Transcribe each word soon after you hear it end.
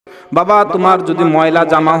বাবা তোমার যদি ময়লা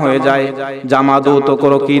জামা হয়ে যায়, জামা ধৌত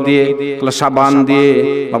করো কি দিয়ে? সাবান দিয়ে।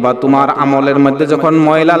 বাবা তোমার আমলের মধ্যে যখন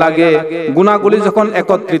ময়লা লাগে, গুনাহগুলি যখন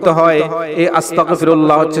একত্রিত হয়, এই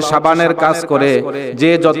আস্তাগফিরুল্লাহ হচ্ছে সাবানের কাজ করে।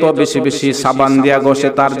 যে যত বেশি বেশি সাবান দিয়া ঘষে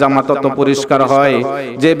তার জামা তত পরিষ্কার হয়।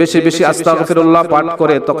 যে বেশি বেশি আস্তাগফিরুল্লাহ পাঠ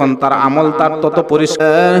করে তখন তার আমল তার তত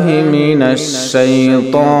পরিষ্কার। মিনাশ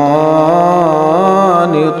শাইতানির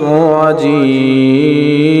রাজিম।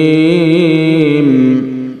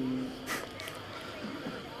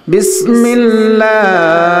 বিসমিল্লাহির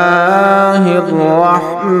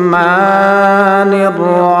রহমানির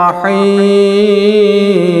রহিম।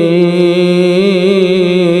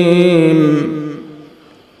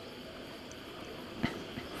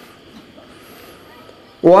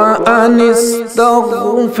 ওয়া আনিস্তাগফিরু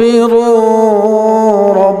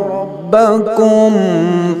রাব্বাকুম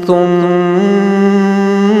থুম্মা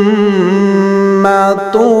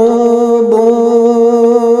তুবু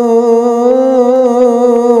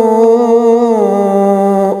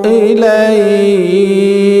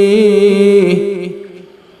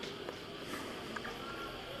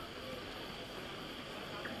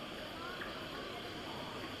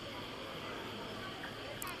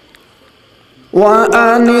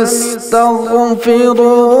وأن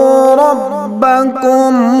استغفروا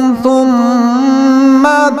ربكم ثم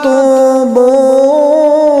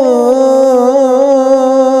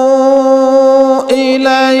توبوا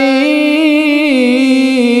إليه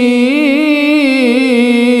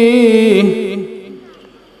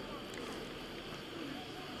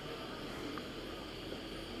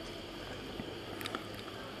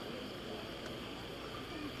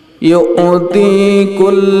يؤتي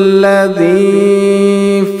كل ذي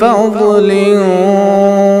فضل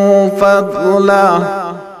فضله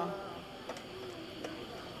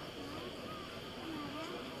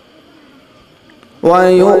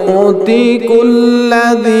ويؤتي كل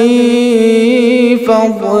ذي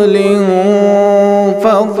فضل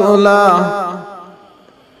فضله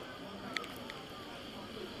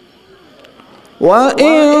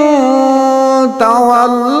وإن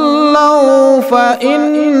تولوا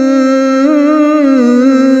فإني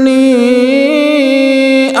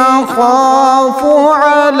أخاف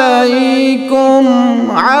عليكم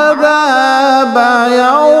عذاب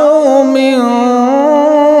يوم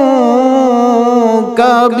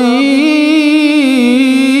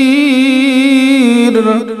كبير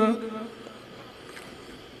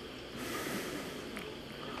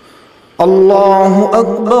الله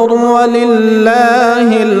أكبر ولله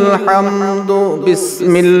الحمد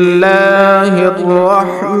بسم الله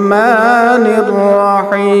الرحمن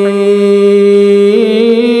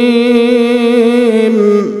الرحيم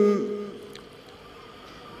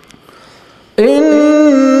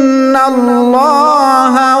إن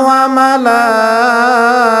الله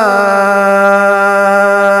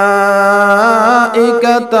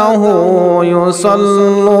وملائكته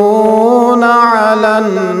يصلون على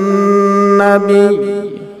النبي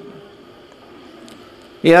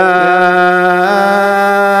يا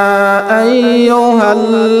أيها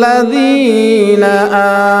الذين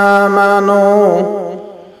آمنوا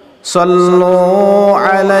صلوا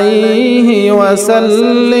عليه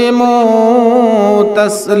وسلموا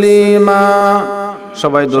تسليما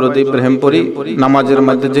সবাই দরুদ ইব্রাহিম পড়ি। নামাজের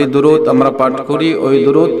মধ্যে যে দরুদ আমরা পাঠ করি ওই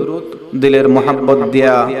দরুদ দিলের মোহাব্বত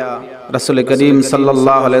দিয়া রাসূল করিম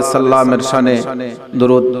সাল্লাল্লাহু আলাইহি সাল্লামের শানে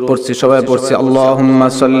দরুদ পড়ছি, সবাই পড়ছি। আল্লাহুম্মা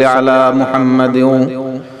সাল্লি আলা মুহাম্মাদিন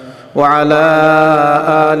ওয়া আলা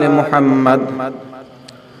আলি মুহাম্মাদ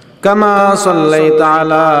কামা সাল্লাইতা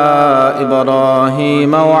আলা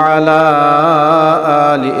ইব্রাহিম ওয়া আলা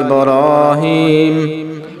আলি ইব্রাহিম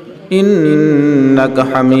ইন্নাকা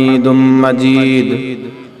হামিদুম মাজিদ।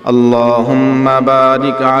 আল্লাহুম্মা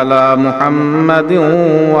বারিক আলা মুহাম্মাদিন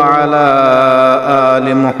ওয়া আলা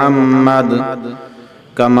আলি মুহাম্মাদ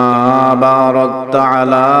কামা বারাকতা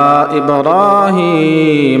আলা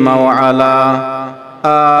ইব্রাহিম ওয়া আলা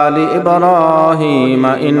আলি ইব্রাহিম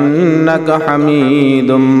ইন্নাকা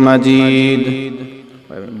হামিদুম মাজিদ।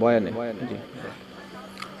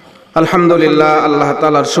 আলহামদুলিল্লাহ, আল্লাহ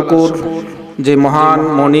তাআলার শুকর, যে মহান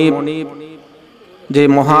মনিব, যে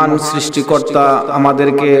মহান সৃষ্টিকর্তা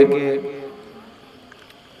আমাদেরকে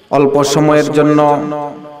অল্প সময়ের জন্য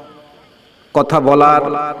কথা বলার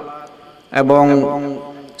এবং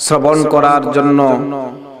শ্রবণ করার জন্য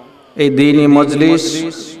এই দ্বীনি মজলিস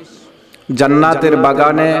জান্নাতের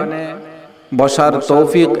বাগানে বসার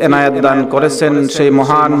তৌফিক এনায়েত দান করেছেন। সেই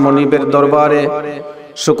মহান মনিবের দরবারে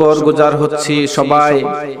শুকর গুজার হচ্ছি। সবাই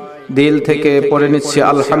দিল থেকে পড়ে নিচ্ছি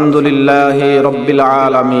আলহামদুলিল্লাহি রাব্বিল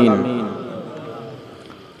আলামিন।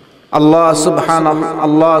 আল্লাহ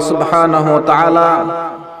সুবহানাহু ওয়া তাআলা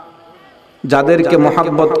যাদেরকে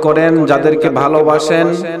মহব্বত করেন, যাদেরকে ভালোবাসেন,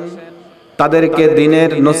 তাদেরকে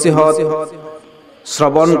দ্বীনের নসিহত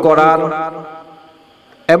শ্রবণ করার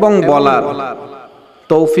এবং বলার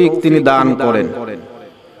তৌফিক তিনি দান করেন।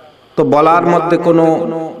 তো বলার মধ্যে কোনো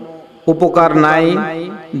উপকার নাই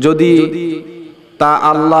যদি তা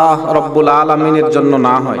আল্লাহ রব্বুল আলামিনের জন্য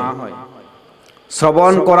না হয়।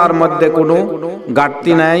 শ্রবণ করার মধ্যে কোনো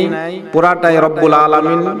ঘাটতি নাই, পুরাটাই রব্বুল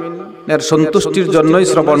আলামিনের সন্তুষ্টির জন্যই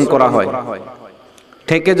শ্রবণ করা হয়।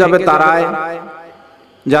 ঠেকে যাবে তারাই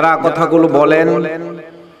যারা কথাগুলো বলেন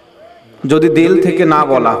যদি দিল থেকে না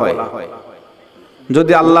বলা হয়,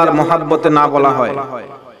 যদি আল্লাহর মহব্বতে না বলা হয়।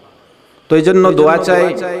 তো এই জন্য দোয়া চাই,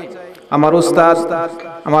 আমার উস্তাদ,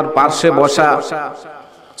 আমার পার্শ্বে বসা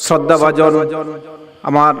শ্রদ্ধাভাজন,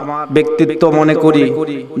 আমার ব্যক্তিত্ব মনে করি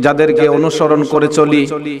যাদেরকে অনুসরণ করে চলি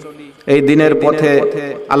এই দিনের পথে,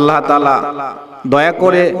 আল্লাহ তাআলা দয়া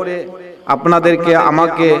করে আপনাদেরকে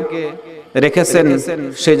আমাকে রেখেছেন,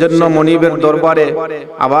 সেজন্য মনিবের দরবারে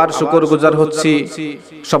আবার শুকরগুজার হচ্ছি।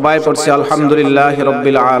 সবাই পড়ছি আলহামদুলিল্লাহ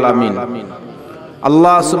রাব্বিল আলামিন।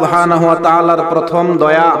 আল্লাহ সুবহানাহু ওয়া তাআলার প্রথম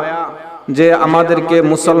দয়া যে আমাদেরকে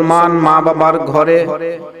মুসলমান মা বাবার ঘরে,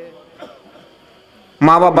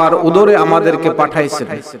 মা বাবার উদরে আমাদেরকে পাঠাইছেন।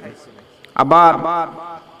 আবার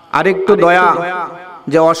আরেকটু দয়া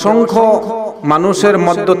যে অসংখ্য মানুষের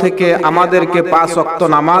মধ্য থেকে আমাদেরকে ৫ ওয়াক্ত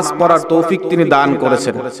নামাজ পড়ার তৌফিক তিনি দান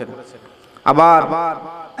করেছেন। আবার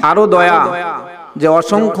আরো দয়া যে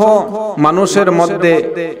অসংখ্য মানুষের মধ্যে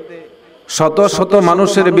শত শত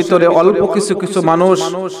মানুষের ভিতরে অল্প কিছু কিছু মানুষ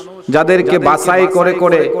যাদেরকে বাছাই করে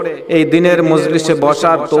করে এই দিনের মজলিসে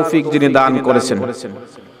বসার তৌফিক যিনি দান করেছেন।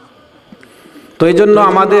 তো এই জন্য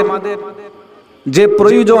আমাদের যে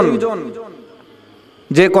প্রয়োজন,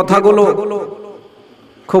 যে কথাগুলো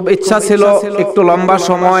খুব ইচ্ছা ছিল একটু লম্বা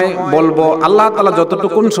সময় বলবো, আল্লাহ তাআলা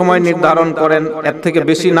যতটুকুন সময় নির্ধারণ করেন এর থেকে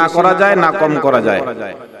বেশি না করা যায়, না কম করা যায়।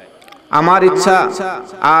 আমার ইচ্ছা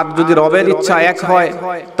আর যদি রবের ইচ্ছা এক হয়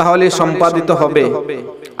তাহলে সম্পাদিত হবে,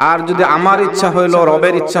 আর যদি আমার ইচ্ছা হইল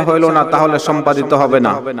রবের ইচ্ছা হইল না তাহলে সম্পাদিত হবে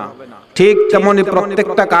না। ঠিক তেমনি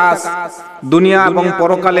প্রত্যেকটা কাজ দুনিয়া এবং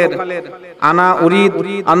পরকালের আনা উরিদ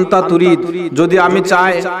আন্তা তুরিদ, যদি আমি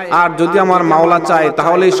চাই আর যদি আমার মাওলা চায়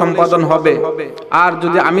তাহলেই সম্পাদন হবে। আর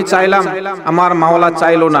যদি আমি চাইলাম আমার মাওলা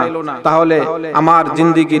চাইলো না তাহলে আমার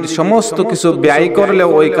জিন্দেগীর সমস্ত কিছু ব্যয় করলেও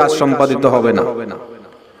ওই কাজ সম্পাদিত হবে না।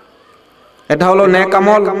 এটা হলো নেক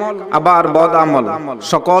আমল, আবার বদ আমল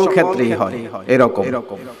সকল ক্ষেত্রেই হয় এরকম।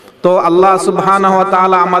 তো আল্লাহ সুবহানাহু ওয়া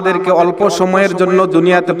তাআলা আমাদেরকে অল্প সময়ের জন্য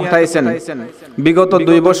দুনিয়াতে পাঠাইছেন। বিগত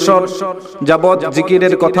 ২ বছর যাবত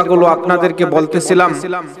জিকিরের কথাগুলো আপনাদেরকে বলতেছিলাম।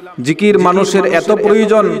 জিকির মানুষের এত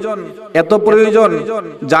প্রয়োজন, এত প্রয়োজন,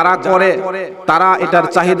 যারা করে তারা এটার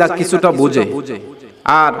চাহিদা কিছুটা বুঝে,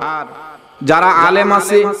 আর যারা আলেম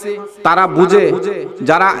আছে তারা বুঝে।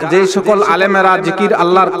 যারা যে সকল আলেমেরা জিকির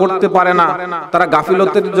আল্লাহর করতে পারে না তারা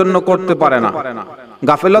গাফিলতের জন্য করতে পারে না,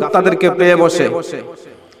 গাফিলত তাদেরকে পেয়ে বসে।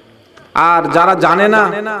 আর যারা জানে না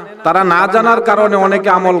তারা না জানার কারণে অনেকে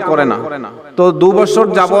আমল করে না। তো ২ বছর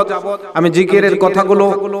যাবত আমি জিকিরের কথাগুলো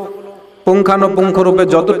পুঙ্খানুপুঙ্খ রূপে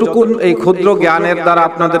যতটুকু এই ক্ষুদ্র জ্ঞানের দ্বারা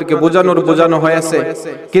আপনাদেরকে বোঝানো হয়েছে,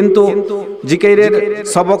 কিন্তু জিকিরের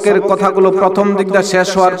সবকের কথাগুলো প্রথম দিকটা শেষ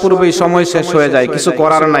হওয়ার পূর্বেই সময় শেষ হয়ে যায়। কিছু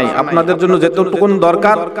করার নাই, আপনাদের জন্য যতটুকু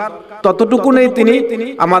দরকার ততটুকুনই তিনি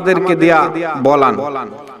আমাদেরকে দিয়া বলান।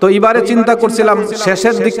 তো এবারে চিন্তা করছিলাম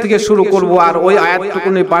শেষের দিক থেকে শুরু করব, আর ওই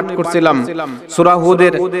আয়াতটুকুনি পাঠ করছিলাম সূরা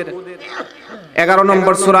হুদের 11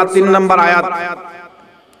 নম্বর সূরা ৩ নম্বর আয়াত,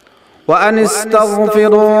 وأن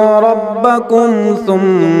استغفروا ربكم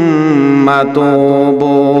ثم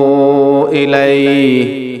توبوا إليه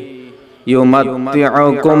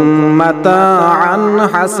يمتعكم متاعا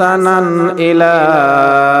حسنا إلى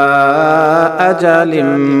أجل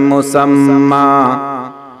مسمى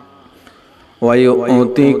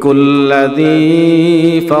ويؤتي كل ذي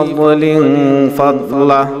فضل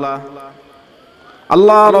فضله।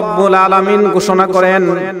 আল্লাহ রব্বুল আলামিন ঘোষণা করেন,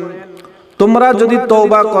 তোমরা যদি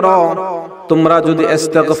তওবা করো, তোমরা যদি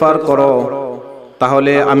ইস্তেগফার করো,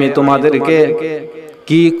 তাহলে আমি তোমাদেরকে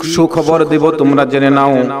কি সুখবর দেব তোমরা জেনে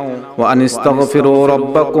নাও। ওয়া আনিস্তাগফিরু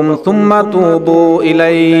রাব্বাকুম সুম্মা তুবু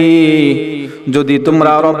ইলাইহি, যদি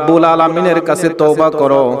তোমরা রব্বুল আলামিনের কাছে তওবা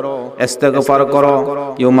করো, ইস্তেগফার করো,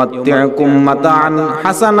 ইউমাত্তিউকুম মাতাআন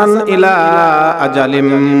হাসানান ইলা আজালিম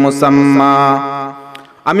মুসাম্মা,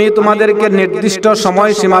 আমি তোমাদেরকে নির্দিষ্ট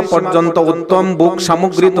সময় সীমা পর্যন্ত উত্তম ভোগ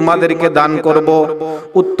সামগ্রী তোমাদেরকে দান করব,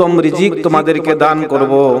 উত্তম রিজিক তোমাদেরকে দান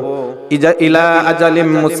করব। ইলা আজালিম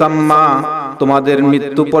মুসাম্মা, তোমাদের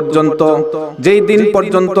মৃত্যু পর্যন্ত, যেই দিন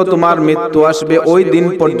পর্যন্ত তোমার মৃত্যু আসবে ওই দিন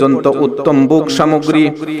পর্যন্ত উত্তম ভোগ সামগ্রী,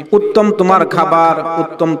 উত্তম তোমার খাবার,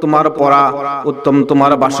 উত্তম তোমার পড়া, উত্তম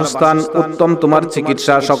তোমার বাসস্থান, উত্তম তোমার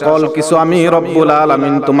চিকিৎসা, সকল কিছু আমি রব্বুল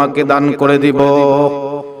আলামিন তোমাকে দান করে দিব।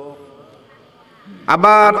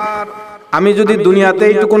 আবার আমি যদি দুনিয়াতে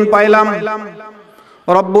এইটুকুন পাইলাম,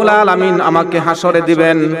 রব্বুল আলামিন আমাকে হাসরে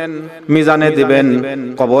দিবেন, মিজানে দিবেন,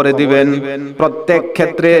 কবরে দিবেন। প্রত্যেক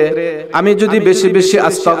ক্ষেত্রে আমি যদি বেশি বেশি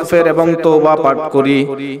আস্তাগফির এবং তওবা পাঠ করি,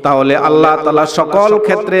 তাহলে আল্লাহ তাআলা সকল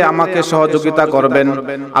ক্ষেত্রে আমাকে সহযোগিতা করবেন।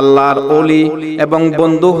 আল্লাহর ওলি এবং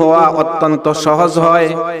বন্ধু হওয়া অত্যন্ত সহজ হয়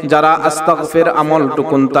যারা আস্তাগফির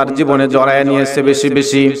আমলটুকুন তার জীবনে জড়ায় নিয়েছে বেশি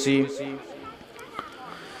বেশি।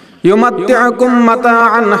 ইউমাত্তিউকুম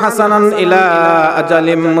মাতাআন হাসানান ইলা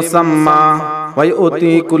আজালিম মুসাম্মা ওয়া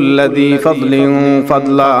ইউতি কুল্লাযী ফাদলিন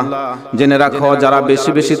ফাদলা। জেনে রাখো, যারা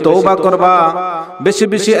বেশি বেশি তওবা করবা, বেশি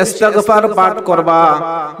বেশি ইস্তিগফার পাঠ করবা,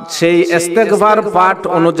 সেই ইস্তিগফার পাঠ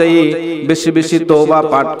অনুযায়ী, বেশি বেশি তওবা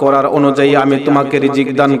পাঠ করার অনুযায়ী আমি তোমাকে রিজিক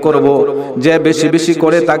দান করব। যে বেশি বেশি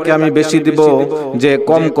করে তাকে আমি বেশি দিব, যে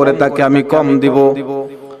কম করে তাকে আমি কম দিব।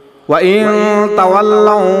 ওয়া ইন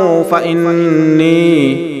তাওয়াল্লাউ ফাইন্নী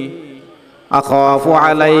আখাফু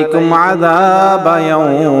আলাইকুম আযাবা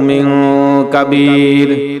ইয়াউমিন কাবীর।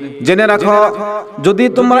 জেনে রাখো, যদি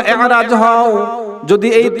তোমরা ইরাজ হও, যদি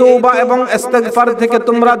এই তওবা এবং ইস্তিগফার থেকে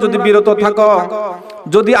তোমরা যদি বিরত থাকো,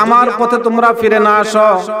 যদি আমার পথে তোমরা ফিরে না আসো,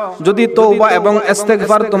 যদি তওবা এবং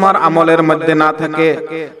ইস্তিগফার তোমার আমলের মধ্যে না থাকে,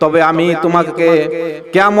 তবে আমি তোমাকে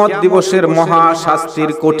কিয়ামত দিবসের মহা শাস্তির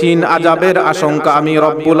কঠিন আযাবের আশঙ্কা আমি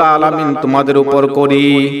রব্বুল আলামিন তোমাদের উপর করি।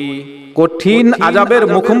 কঠিন আযাবের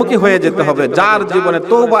মুখোমুখি হয়ে যেতে হবে যার জীবনে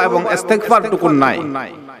তওবা এবং ইস্তিগফার টুকুন নাই।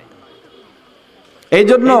 এই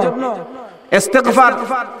জন্য ইস্তিগফার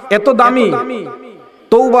এত দামি,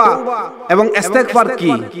 তওবা এবং ইস্তিগফার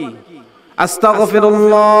কি?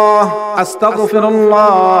 আস্তাগফিরুল্লাহ,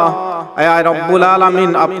 আস্তাগফিরুল্লাহ, আয় রব্বুল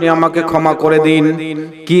আলামিন আপনি আমাকে ক্ষমা করে দিন।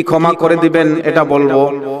 কি ক্ষমা করে দিবেন এটা বলবো।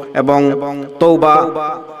 এবং তওবা,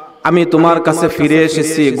 আমি তোমার কাছে ফিরে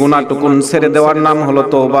এসেছি, গুনাহটুকুন ছেড়ে দেওয়ার নাম হলো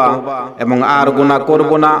তওবা, এবং আর গুনাহ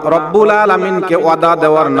করব না রব্বুল আলামিনকে ওয়াদা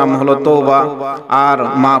দেওয়ার নাম হলো তওবা, আর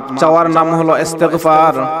মাপ চাওয়ার নাম হলো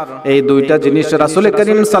ইস্তিগফার। এই দুইটা জিনিস রাসূল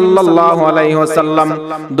করিম সাল্লাল্লাহু আলাইহি ওয়াসাল্লাম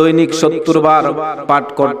দৈনিক 70 বার পাঠ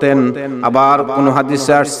করতেন। আবার কোন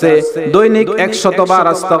হাদিসে আসছে দৈনিক 100 বার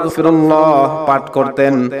আস্তাগফিরুল্লাহ পাঠ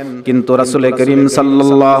করতেন। কিন্তু রাসূল করিম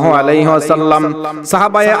সাল্লাল্লাহু আলাইহি ওয়াসাল্লাম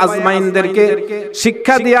সাহাবায়ে আজমাইনদেরকে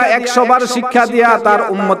শিক্ষা দিয়া, 100 বার শিক্ষা দিয়া তার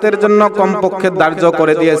উম্মতের জন্য কমপক্ষে ধার্য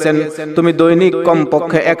করে দিয়েছেন, তুমি দৈনিক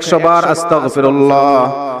কমপক্ষে 100 বার আস্তাগফিরুল্লাহ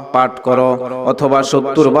পাঠ করো অথবা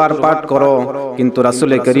 70 বার পাঠ করো। কিন্তু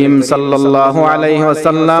রাসূল করিম সাল্লাল্লাহু আলাইহি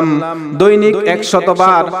ওয়াসাল্লাম দৈনিক 100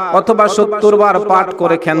 বার অথবা 70 বার পাঠ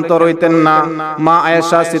করে ক্ষান্ত রইতেন না। মা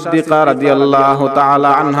আয়েশা সিদ্দিকা রাদিয়াল্লাহু তাআলা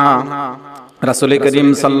আনহা রাসূল করিম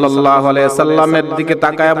সাল্লাল্লাহু আলাইহি সাল্লামের দিকে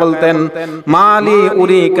তাকায়া বলতেন, মালি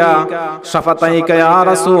উরিকা শাফাতাইকা ইয়া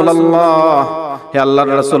রাসূলুল্লাহ, হে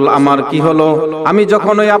আল্লাহর রাসূল আমার কি হলো? আমি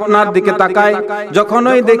যখনই আপনার দিকে তাকাই,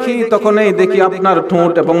 যখনই দেখি, তখনই দেখি আপনার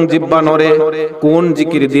ঠোঁট এবং জিহ্বা নড়ে। কোন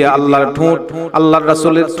জিকির দিয়ে আল্লাহর ঠোঁট, আল্লাহর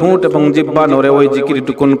রাসূলের ঠোঁট এবং জিহ্বা নড়ে? ওই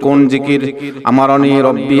জিকিরটুকুন কোন জিকির? আমারনি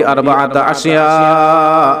রব্বি আরবাআতা আশিয়া,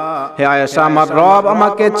 হে আয়েশা আমার রব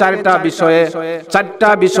আমাকে চারটা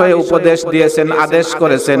বিষয়ে উপদেশ দিয়েছেন, আদেশ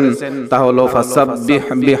করেছেন। তা হলো ফাসাব্বিহ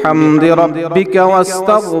বিহামদি রাব্বিকা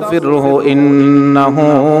ওয়াস্তাগফিরহু ইন্নাহু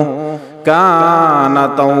কানা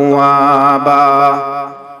তাওয়াবা।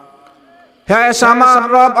 হে আয়েশা আমার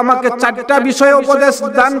রব আমাকে 4টা বিষয়ে উপদেশ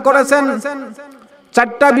দান করেছেন।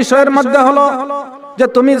 4টা বিষয়ের মধ্যে হলো যে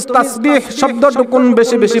তুমি তাসবিহ শব্দটুকুন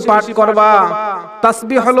বেশি বেশি পাঠ করবা।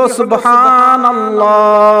 তাসবিহ হলো সুবহানাল্লাহ।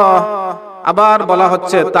 আবার বলা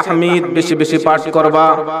হচ্ছে তাহমিদ বেশি বেশি পাঠ করবা।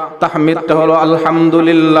 তাহমিদটা হলো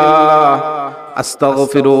আলহামদুলিল্লাহ,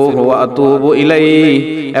 আস্তাগফিরুহু ওয়া আতুবু ইলাইহি,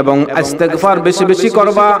 এবং ইস্তিগফার বেশি বেশি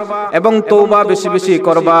করবা এবং তওবা বেশি বেশি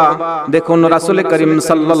করবা। দেখুন রাসূল করিম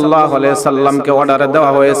সাল্লাল্লাহু আলাইহি সাল্লামকে অর্ডার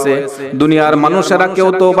দেওয়া হয়েছে, দুনিয়ার মানুষেরা কেউ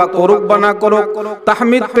তওবা করুক বা না করুক,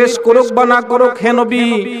 তাহমিদ পেশ করুক বা না করুক, হে নবী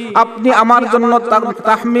আপনি আমার জন্য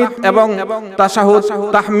তাহমিদ এবং তাশাহুদ,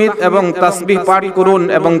 তাহমিদ এবং তাসবিহ পাঠ করুন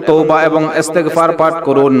এবং তওবা এবং ইস্তিগফার পাঠ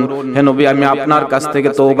করুন। হে নবী আমি আপনার কাছ থেকে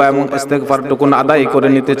তওবা এবং ইস্তিগফারটুকুন আদায় করে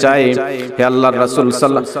নিতে চাই। হে আল্লাহর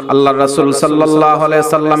আল্লাহর রাসূল সাল্লাল্লাহু আলাইহি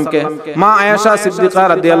সাল্লামকে মা আয়েশা সিদ্দিকা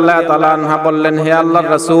রাদিয়াল্লাহু তাআলা আনহা বললেন, হে আল্লাহর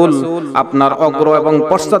রাসূল, আপনার অগ্র এবং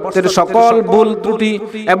পশ্চাতের সকল ভুল ত্রুটি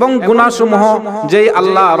এবং গুনাহসমূহ যেই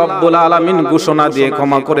আল্লাহ রাব্বুল আলামিন ঘোষণা দিয়ে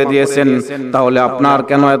ক্ষমা করে দিয়েছেন, তাহলে আপনার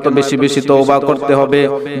কেন এত বেশি বেশি তওবা করতে হবে,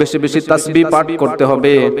 বেশি বেশি তাসবিহ পাঠ করতে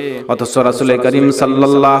হবে? অথচ রাসূল করিম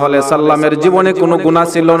সাল্লাল্লাহু আলাইহি সাল্লামের জীবনে কোনো গুনাহ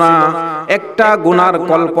ছিল না, একটা গুনার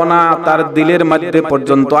কল্পনা তার দিলের মধ্যে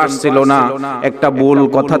পর্যন্ত আসছিল না, একটা ভুল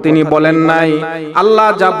কথা তিনি বলেন নাই। আল্লাহ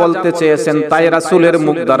যা বলতে চেয়েছেন তাই রাসূলের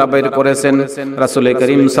মুখ দ্বারা বের করেছেন। রাসূল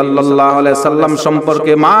করিম সাল্লাল্লাহু আলাইহি সাল্লাম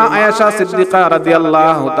সম্পর্কে মা আয়েশা সিদ্দিকা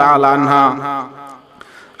রাদিয়াল্লাহু তাআলা আনহা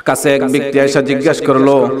কাছে এক ব্যক্তি আয়েশা জিজ্ঞাসা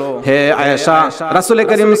করলো, হে আয়েশা, রাসূল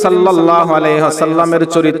করিম সাল্লাল্লাহু আলাইহি ওয়াসাল্লামের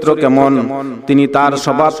চরিত্র কেমন, তিনি তার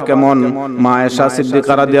স্বভাব কেমন? মা আয়েশা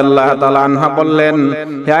সিদ্দিকা রাদিয়াল্লাহু তাআলা আনহা বললেন,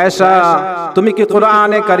 হে আয়েশা, তুমি কি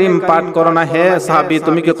কোরআনে কারীম পাঠ করো না? হে সাহাবী,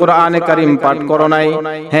 তুমি কি কোরআনে কারীম পাঠ করো নাই?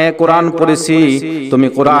 হ্যাঁ, কোরআন পড়েছি। তুমি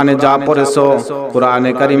কোরআনে যা পড়েছো,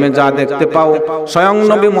 কোরআনে কারীমে যা দেখতে পাও, স্বয়ং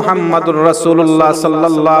নবী মুহাম্মদুর রাসূলুল্লাহ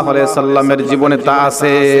সাল্লাল্লাহু আলাইহি সাল্লামের জীবনে তা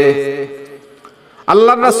আছে।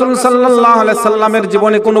 আল্লাহর রাসূল সাল্লাল্লাহু আলাইহি সাল্লামের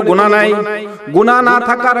জীবনে কোনো গুনাহ নাই। গুনাহ না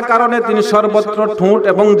থাকার কারণে তিনি সর্বত্র ঠোঁট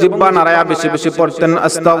এবং জিহ্বা নাড়ায়া বেশি বেশি পড়তেন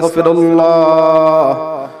আস্তাগফিরুল্লাহ,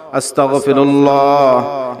 আস্তাগফিরুল্লাহ,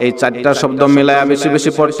 এই চারটা শব্দ মিলায়া বেশি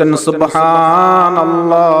বেশি পড়তেন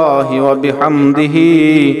সুবহানাল্লাহি ওয়া বিহামদিহি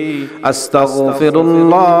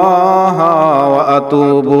আস্তাগফিরুল্লাহ ওয়া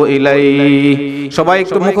আতুবু ইলাইহি। সবাই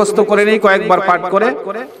একটু মুখস্থ করে নেই, কয়েকবার পাঠ করে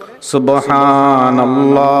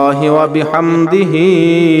সুবহানাল্লাহি ওয়া বিহামদিহি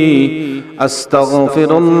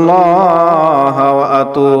আস্তাগফিরুল্লাহ ওয়া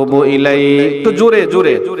আতুবু ইলাইহি। একটু জোরে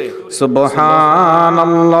জোরে,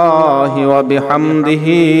 সুবহানাল্লাহি ওয়া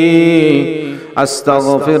বিহামদিহি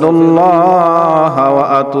আস্তাগফিরুল্লাহ ওয়া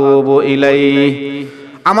আতুবু ইলাইহি।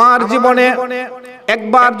 আমার জীবনে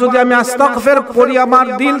একবার যদি আমি আস্তাগফির পড়ি, আমার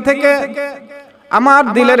দিল থেকে, আমার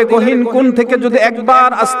দিলের গহীন কোণ থেকে যদি একবার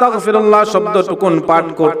আস্তাগফিরুল্লাহ শব্দটুকুন পাঠ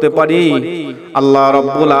করতে পারি, আল্লাহ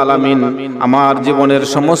রাব্বুল আলামিন আমার জীবনের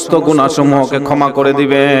সমস্ত গুনাহসমূহকে ক্ষমা করে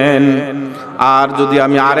দিবেন। আর যদি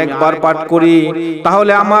আমি আরেকবার পাঠ করি,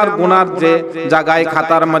 তাহলে আমার গুনার যে জায়গায়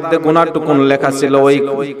খাতার মধ্যে গুনাহটুকুন লেখা ছিল, ওই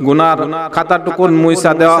গুনার খাতাটুকুন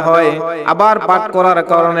মুছা দেওয়া হয়। আবার পাঠ করার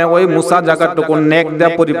কারণে ওই মুছা জায়গাটুকুন নেক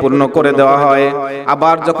দিয়ে পরিপূর্ণ করে দেওয়া হয়।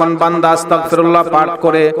 আবার যখন বান্দা আস্তাগফিরুল্লাহ পাঠ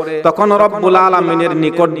করে, তখন রব্বুল আলামিনের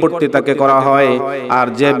নিকটবর্তীতাকে করা হয়। আর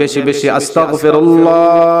যে বেশি বেশি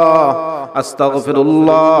আস্তাগফিরুল্লাহ,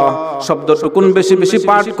 আস্তাগফিরুল্লাহ শব্দটুকুন বেশি বেশি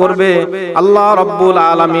পাঠ করবে, আল্লাহ রাব্বুল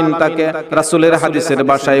আলামিন তাকে রাসূলের হাদিসের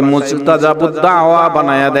ভাষায় মুস্তাজাবুদ দাওয়া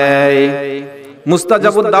বানায়া দেয়।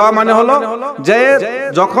 মুস্তাজাবুদ দাওয়া মানে হলো যে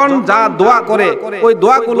যখন যা দোয়া করে, ওই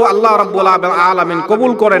দোয়াগুলো আল্লাহ রাব্বুল আলামিন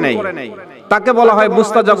কবুল করে নেয়, তাকে বলা হয়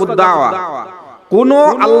মুস্তাজাবুদ দাওয়া। কোন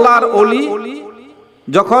আল্লাহর ওলি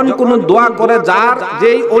যখন কোন দোয়া করে, যার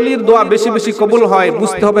যেই ওলির দোয়া বেশি বেশি কবুল হয়,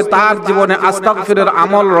 বুঝতে হবে তার জীবনে আস্তাগফিরের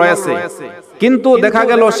আমল রয়েছে। কিন্তু দেখা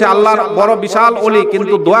গেল সে আল্লাহর বড় বিশাল ওলি,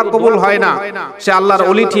 কিন্তু দোয়া কবুল হয় না। সে আল্লাহর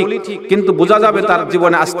ওলি ঠিক, কিন্তু বোঝা যাবে তার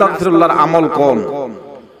জীবনে আস্তাগফিরুল্লাহর আমল কম।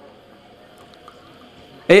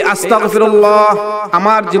 এই আস্তাগফিরুল্লাহ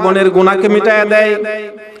আমার জীবনের গুনাহকে মিটায়া দেয়।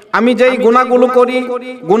 আমি যেই গুনাহগুলো করি,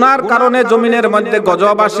 গুনার কারণে জমিনের মধ্যে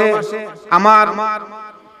গজব আসে। আমার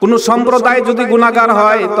কোন সম্প্রদায় যদি গুনাহগার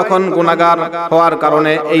হয়, তখন গুনাহগার হওয়ার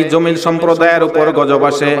কারণে এই জমিন সম্প্রদায়ের উপর গজব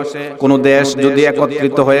আসে। কোন দেশ যদি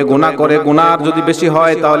একত্রিত হয়ে গুনাহ করে, গুনাহ যদি বেশি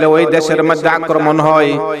হয়, তাহলে ওই দেশের মধ্যে আক্রমণ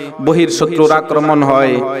হয়, বহির শত্রুর আক্রমণ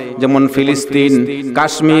হয়। যেমন ফিলিস্তিন,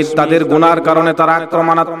 কাশ্মীর, তাদের গুনার কারণে তারা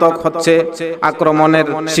আক্রমণাত্মক হচ্ছে, আক্রমণের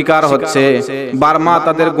শিকার হচ্ছে। বার্মা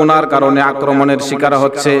তাদের গুনার কারণে আক্রমণের শিকার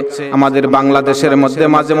হচ্ছে। আমাদের বাংলাদেশের মধ্যে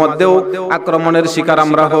মাঝে মধ্যেও আক্রমণের শিকার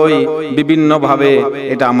আমরা হই বিভিন্ন ভাবে।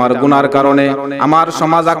 এটা আমার গুনার কারণে। আমার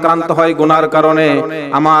সমাজ আক্রান্ত হয় গুনার কারণে,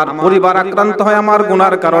 আমার পরিবার আক্রান্ত হয় আমার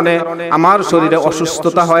গুনার কারণে, আমার শরীরে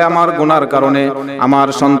অসুস্থতা হয় আমার গুনার কারণে, আমার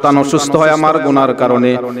সন্তান অসুস্থ হয় আমার গুনার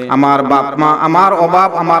কারণে, আমার বাপ মা, আমার অভাব,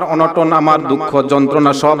 আমার অনটন, আমার দুঃখ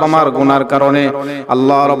যন্ত্রণা সব আমার গুনার কারণে।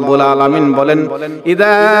 আল্লাহ রাব্বুল আলামিন বলেন,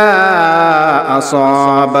 ইদা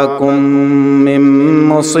আসাবাকুম মিন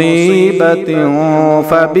মুসিবাতিন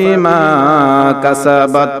ফাবিমা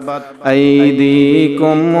কাসাবাত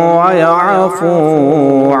আইদিকুম ওয়া ইয়াফু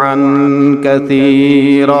আন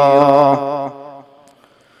কাসীরা।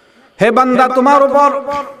 হে বান্দা, তোমার উপর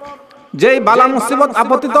যেই বালা মুসিবত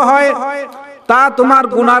আপতিত হয়, তা তোমার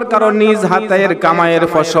গুনার কারণ, নিজ হাতের কামাইয়ের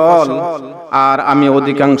ফসল। আর আমি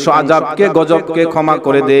অধিকাংশ আযাবকে, গজবকে ক্ষমা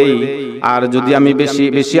করে দেই। আর যদি আমি বেশি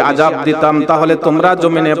বেশি আযাব দিতাম, তাহলে তোমরা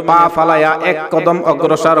জমিনে পা ফালায়া এক কদম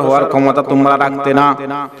অগ্রসর হওয়ার ক্ষমতা তোমরা রাখতে না।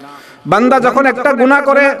 বান্দা যখন একটা গুনাহ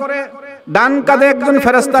করে, ডান কাঁধে একজন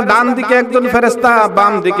ফেরেশতা, ডান দিকে একজন ফেরেশতা,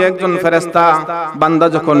 বাম দিকে একজন ফেরেশতা। বান্দা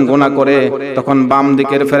যখন গুনাহ করে তখন বাম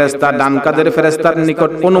দিকের ফেরেশতা ডান কাঁধের ফেরেশতার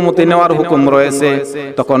নিকট অনুমতি নেওয়ার হুকুম রয়েছে।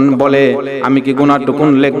 তখন বলে আমি কি গুনাহটুকুন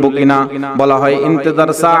লিখব কিনা? বলা হয়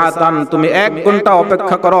ইন্তেজার সাআতান, তুমি 1 ঘন্টা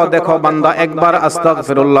অপেক্ষা করো, দেখো বান্দা একবার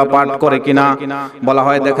আস্তাগফিরুল্লাহ পাঠ করে কিনা। বলা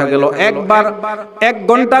হয় দেখা গেল একবার 1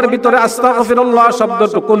 ঘন্টার ভিতরে আস্তাগফিরুল্লাহ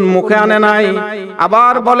শব্দটুকুন মুখে আনে নাই।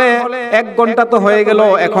 আবার বলে 1 ঘন্টা তো হয়ে গেল,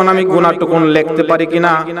 এখন আমি গুনাহটুকুন লিখতে পারি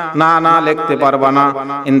কিনা? না না, লিখতে পারবা না।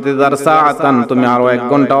 ইন্তেজার সাআতান, তুমি আরো 1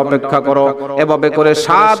 ঘন্টা অপেক্ষা করো। এভাবে করে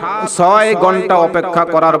 6 ঘন্টা অপেক্ষা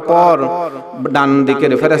করার পর ডান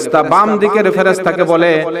দিকের ফেরেশতা বাম দিকের ফেরেশতাকে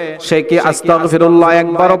বলে সে কি আস্তাগফিরুল্লাহ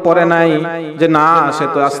একবারও পড়ে নাই? যে না, সে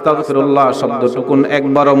তো আস্তাগফিরুল্লাহ শব্দটুকুন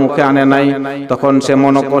একবারও মুখে আনে নাই। তখন সে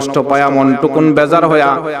মনকষ্ট পায়া, মনটুকুন বেজার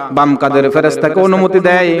হইয়া বাম কাদের ফেরেশতাকে অনুমতি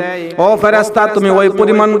দেয়, ও ফেরেশতা তুমি ওই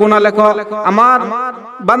পরিমাণ গুনাহ লেখো, আমার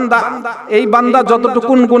বান্দা এই বান্দা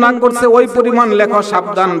যতটুকুন গুনাহ করছে ওই পরিমাণ লেখো,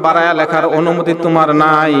 সাবধান বাড়ায়া লেখার অনুমতি তোমার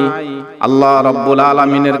নাই। আল্লাহ রাব্বুল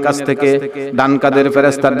আলামিনের কাছ থেকে ডান কাদের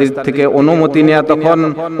ফেরেশতার দিক থেকে অনুমতি নেয়া, তখন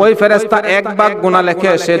ওই ফেরেশতা 1 ভাগ গুনাহ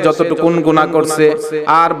লেখে সে যতটুকুন গুনাহ করছে।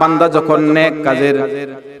 আর বান্দা যখন নেক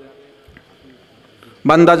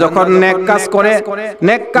কাজ করে,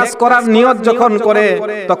 নেক কাজ করার নিয়ত যখন করে,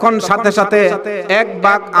 তখন সাথে সাথে 1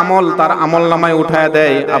 ভাগ আমল তার আমলনামায় উঠায়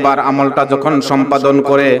দেয়। আবার আমলটা যখন সম্পাদন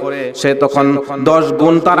করে সে তখন 10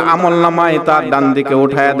 গুণ তার আমলনামায় তার ডান দিকে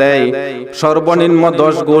উঠায় দেয়, সর্বনিম্ন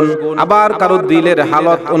 10 গুণ। আবার কারো দিলের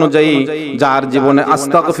হালত অনুযায়ী যার জীবনে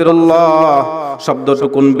আস্তাগফিরুল্লাহ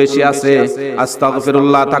শব্দটুকুন বেশি আছে,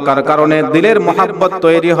 আস্তাগফিরুল্লাহ থাকার কারণে দিলের মহাব্বত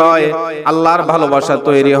তৈরি হয়, আল্লাহর ভালোবাসা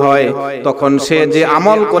তৈরি হয়, তখন সে যে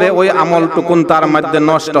আমল করে ওই আমলটুকুন তার মধ্যে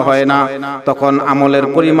নষ্ট হয় না, তখন আমলের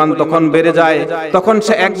পরিমাণ তখন বেড়ে যায়। তখন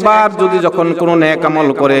সে একবার যদি যখন কোনো নেক আমল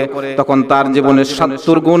করে তখন তার জীবনে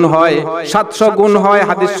 70 গুণ হয়, 700 গুণ হয়।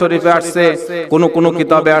 হাদিস শরীফে আসছে, কোন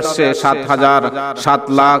কিতাবে আসছে 7000, 7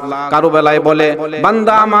 লাখ। কারো বেলায় বলে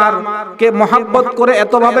বান্দা আমার কে মহাব্বত করে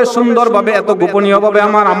এতভাবে সুন্দরভাবে এত গোপনীয়ভাবে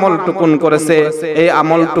আমার আমলটুকুন করেছে, এই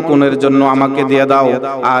আমলটুকুনের জন্য আমাকে দিয়ে দাও,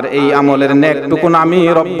 আর এই আমলের নেকটুকুন আমি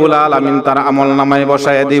রব্বুল আলামিন তার আমলনামায়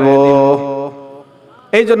বসায় দিব।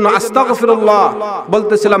 এই জন্য আস্তাগফিরুল্লাহ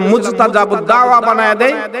বলতেছিলাম মুজতাজাবুদ দাওয়া বানায়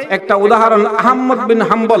দেয়। একটা উদাহরণ, আহমদ বিন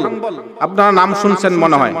হাম্বল, আপনারা নাম শুনছেন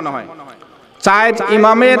মনে হয়। 4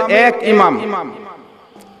 ইমামের 1 ইমাম,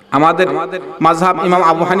 আমাদের মাযহাব ইমাম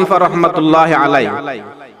আবু হানিফা রাহমাতুল্লাহি আলাইহি।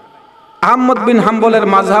 আহমদ বিন হাম্বলের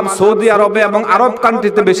মাযহাব সৌদি আরবে এবং আরব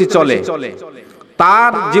কান্ট্রিতে বেশি চলে।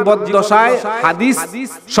 তার জীবদ্দশায় হাদিস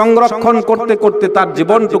সংরক্ষণ করতে করতে তার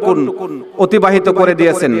জীবনটুকুন অতিবাহিত করে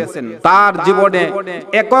দিয়েছেন। তার জীবনে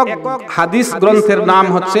একক হাদিস গ্রন্থের নাম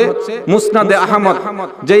হচ্ছে মুসনাদে আহমদ,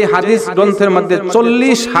 যেই হাদিস গ্রন্থের মধ্যে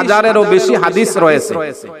 40,000-এরও বেশি হাদিস রয়েছে।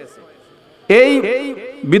 এই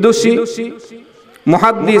বিদুষী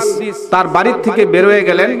মুহাদ্দিস তার বাড়ি থেকে বের হয়ে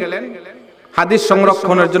গেলেন হাদিস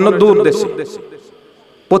সংরক্ষণের জন্য দূর দেশে।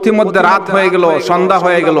 পথিমধ্যে রাত হয়ে গেল, সন্ধ্যা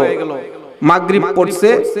হয়ে গেল, মাগরিব পড়ছে,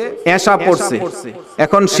 এশা পড়ছে।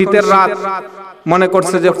 এখন শীতের রাত, মনে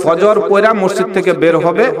করছে যে ফজর পড়া মসজিদ থেকে বের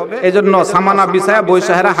হবে, এজন্য সামানা বিছায়া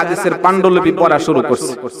বৈশাহেরা হাদিসের পাণ্ডুলিপি পড়া শুরু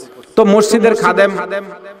করছে। তো মসজিদের খাদেম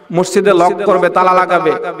মসজিদে লক করবে, তালা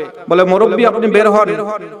লাগাবে, বলে মুরব্বি আপনি বের হন,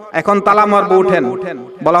 এখন তালা মারবো, উঠেন।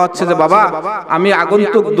 বলা হচ্ছে যে বাবা আমি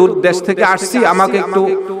আগন্তুক দূর দেশ থেকে আসছি, আমাকে একটু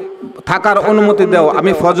থাকার অনুমতি দাও,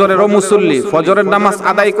 আমি ফজরেরও মুসল্লি, ফজরের নামাজ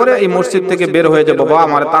আদায় করে এই মসজিদ থেকে বের হয়ে যাবো, বাবা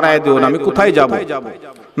আমার তাড়ায় দিও না, আমি কোথায় যাব?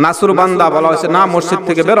 নাসুর বান্দা বলা হয়েছে না, মসজিদ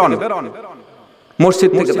থেকে বের হন।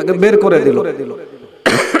 মসজিদ থেকে তাকে বের করে দিল,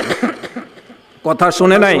 কথা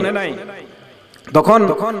শুনে নাই। তখন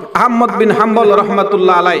আহমদ বিন হাম্বল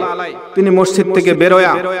রাহমাতুল্লাহ আলাইহি তিনি মসজিদ থেকে বের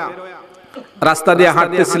হয়ে রাস্তা দিয়ে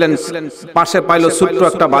হাঁটতেছিলেন, পাশে পাইল ছোট্ট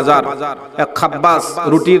একটা বাজার, এক খাব্বাস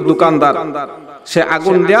রুটির দোকানদার, সে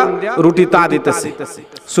আগুন দিয়া রুটি তা দিতেছে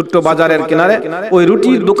ছোট্ট বাজারের কিনারে। ওই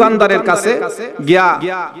রুটির দোকানদারের কাছে গিয়া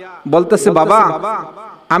বলতেছে, বাবা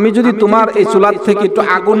আমি যদি তোমার এই চুলার থেকে একটু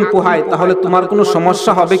আগুন পোহাই তাহলে তোমার কোনো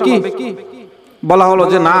সমস্যা হবে কি? বলা হলো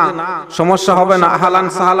যে না, সমস্যা হবে না, আহলান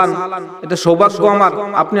সাহলান, এটা সৌভাগ্য আমার,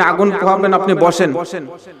 আপনি আগুন পোহাবেন, আপনি বসেন।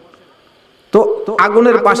 তো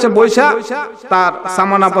আগুনের পাশে বৈশা তার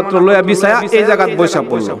সামানাপত্র লয়া বিছায়া এই জায়গায় বৈশা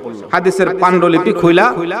পড়ল, হাদিসের পাণ্ডুলিপি খুইলা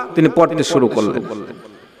তিনি পড়তে শুরু করলেন।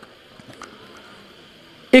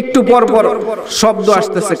 একটু পর পর শব্দ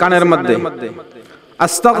আসতেছে কানের মধ্যে,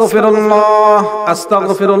 আস্তাগফিরুল্লাহ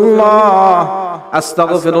আস্তাগফিরুল্লাহ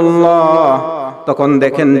আস্তাগফিরুল্লাহ। তখন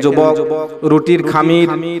দেখেন যুবক রুটির খামির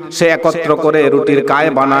সে একত্র করে রুটির কায়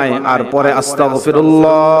বানায়, আর পরে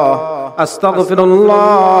আস্তাগফিরুল্লাহ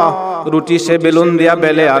আস্তাগফিরুল্লাহ। রুটি সে বেলুন দিয়া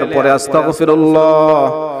বেলে আর পরে আস্তাগফিরুল্লাহ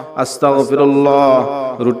আস্তাগফিরুল্লাহ।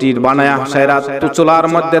 রুটির বানায়া সেরা চুলার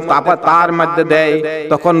মধ্যে তার মধ্যে দেয়,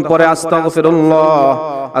 তখন পরে আস্তাগফিরুল্লাহ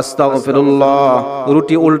আস্তাগফিরুল্লাহ।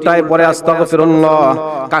 রুটি উল্টায় পরে আস্তাগফিরুল্লাহ।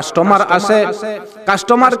 কাস্টমার আসে,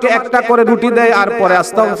 কাস্টমারকে একটা করে রুটি দেয় আর পরে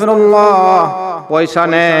আস্তাগফিরুল্লাহ। পয়সা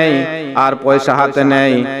নেই আর পয়সা হাতে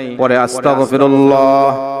নেই, পরে আস্তাগফিরুল্লাহ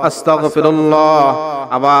আস্তাগফিরুল্লাহ।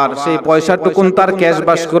 আবার সেই পয়সাটুকুন তার ক্যাশ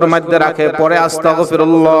বাস্কের মধ্যে রাখে, পরে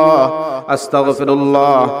আস্তাগফিরুল্লাহ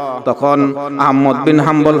আস্তাগফিরুল্লাহ। তখন আহমদ বিন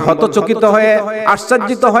হাম্বল হতচকিত হয়ে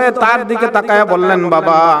আশ্চর্যিত হয়ে তার দিকে তাকায় বললেন,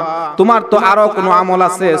 বাবা তোমার তো আরো কোনো আমল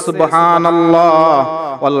আছে? সুবহানাল্লাহ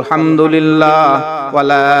আলহামদুলিল্লাহ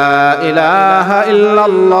ওয়ালা ইলাহা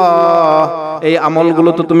ইল্লাল্লাহ। এই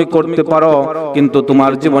আমলগুলো তো তুমি করতে পারো, কিন্তু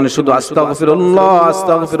তোমার জীবনে শুধু আস্তাগফিরুল্লাহ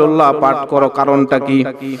আস্তাগফিরুল্লাহ পাঠ করো, কারণটা কি?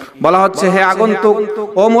 বলা হচ্ছে, হে আগন্তুক,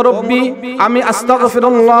 ও মুরব্বী, আমি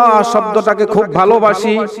আস্তাগফিরুল্লাহ শব্দটাকে খুব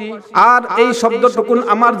ভালোবাসি, আর এই শব্দটুকুন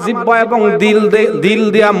আমার জিহ্বা এবং দিল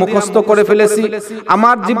দিয়া মুখস্থ করে ফেলেছি।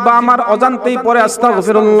 আমার জিহ্বা আমার অজান্তেই পড়ে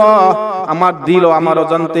আস্তাগফিরুল্লাহ, আমার দিলও আমার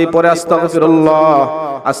অজান্তেই পড়ে আস্তাগফিরুল্লাহ।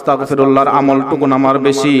 আস্তাগফিরুল্লাহর আমলটুকুন আমার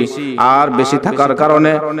বেশি, আর বেশি থাকার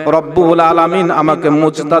কারণে রব্বুল আলামিন আমাকে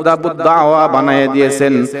মুজতাদাবুদ দাওয়া বানায়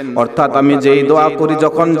দিয়েছেন। অর্থাৎ আমি যেই দোয়া করি,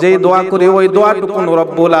 যখন যেই দোয়া করি, ওই দোয়াটুকুন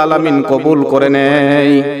রব্বুল আলামিন কবুল করে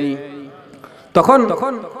নেয়। তখন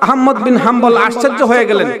আহমদ বিন হাম্বল আশ্চর্য হয়ে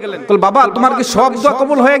গেলেন, বাবা তোমার কি সব দোয়া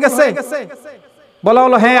কবুল হয়ে গেছে? বলা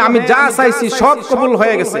হলো, হ্যাঁ আমি যা চাইছি সব কবুল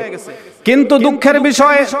হয়ে গেছে, কিন্তু দুঃখের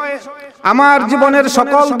বিষয় আমার জীবনের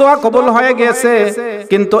সকল দোয়া কবুল হয়ে গেছে,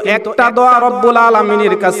 কিন্তু একটা দোয়া রব্বুল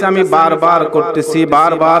আলামিনের কাছে আমি বারবার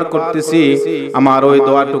করতেছি, আমার ওই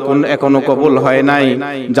দোয়াটুকুন এখনো কবুল হয় নাই,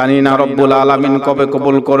 জানি না রব্বুল আলামিন কবে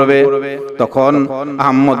কবুল করবে। তখন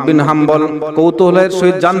আহমদ বিন হাম্বল কৌতূহলের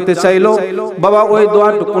সহিত জানতে চাইলো, বাবা ওই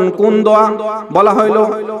দোয়াটুকুন কোন দোয়া? বলা হইল,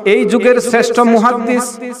 এই যুগের শ্রেষ্ঠ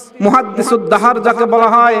মুহাদ্দিসুদ দাহর যাকে বলা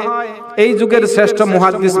হয়, এই যুগের শ্রেষ্ঠ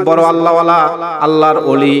মুহাদ্দিস, বড় আল্লাহওয়ালা, আল্লাহর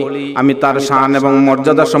ওলি, আমি তার শান এবং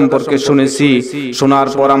মর্যাদা সম্পর্কে শুনেছি। শোনার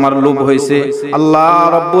পর আমার লোভ হয়েছে, আল্লাহ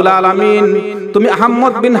রব্বুল আলামিন তুমি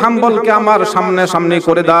আহমদ বিন হাম্বলকে আমার সামনে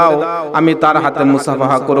করে দাও, আমি তার হাতে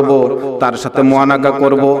মুসাফাহা করব, তার সাথে মুআনাকা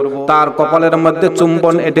করব, তার কপালের মধ্যে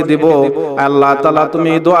চুম্বন এঁটে দিব। আল্লাহ তাআলা তুমি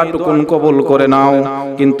এই দোয়াটুকুন কবুল করে নাও।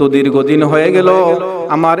 কিন্তু দীর্ঘদিন হয়ে গেল,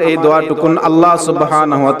 আমার এই দোয়াটুকুন আল্লাহ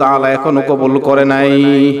সুবহানাহু ওয়া তাআলা এখনো কবুল করে নাই।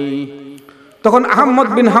 তখন আহমদ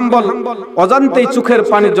বিন হাম্বল অজান্তেই চোখের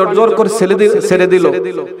পানি জর্জর করে ছেড়ে দিল।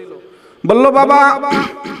 বলল, বাবা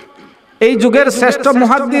এই যুগের শ্রেষ্ঠ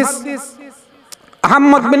মুহাদ্দিস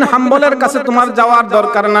আহমদ বিন হাম্বলের কাছে তোমার যাওয়ার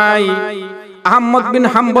দরকার নাই। আহমদ বিন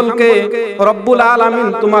হাম্বলকে রব্বুল আলামিন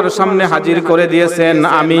তোমার সামনে হাজির করে দিয়েছেন,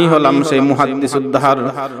 আমি হলাম সেই মুহাদ্দিসুদ দাহর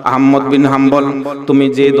আহমদ বিন হাম্বল। তুমি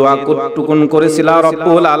যে দোয়া টুকুন করেছিলা,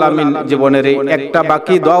 রব্বুল আলামিন জীবনের এই একটা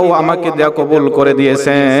বাকি দোয়াও আমাকে দেয়া কবুল করে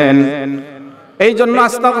দিয়েছেন। এই জন্য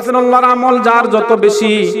আস্তাগফিরুল্লাহর আমল যার যত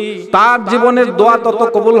বেশি, তার জীবনের দোয়া তত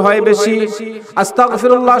কবুল হয় বেশি।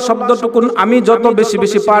 আস্তাগফিরুল্লাহ শব্দটুকুন আমি যত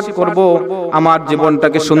বেশি পাঠ করব, আমার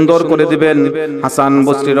জীবনটাকে সুন্দর করে দিবেন। হাসান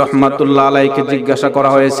বসরি রহমাতুল্লাহ আলাইহিকে জিজ্ঞাসা করা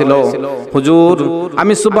হয়েছিল, হুজুর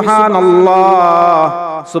আমি সুবহানাল্লাহ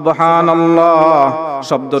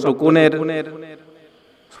শব্দটুকুনের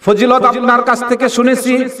ফজিলত আপনার কাছ থেকে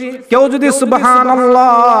শুনেছি, কেউ যদি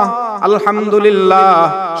সুবহানাল্লাহ আলহামদুলিল্লাহ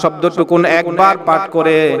শব্দটুকুন একবার পাঠ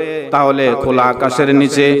করে, তাহলে খোলা আকাশের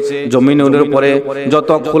নিচে জমিনের উপরে যত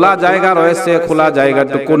খোলা জায়গা রয়েছে, খোলা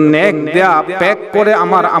জায়গাটুকু নেক দেয়া প্যাক করে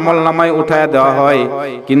আমার আমলনামায় উঠায় দেওয়া হয়।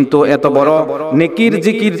 কিন্তু এত বড় নেকির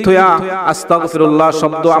জিকির থয়া আস্তাগফিরুল্লাহ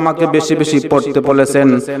শব্দ আমাকে বেশি পড়তে বলেছেন,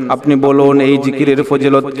 আপনি বলুন এই জিকিরের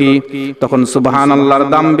ফজিলত কি? তখন সুবহানাল্লাহর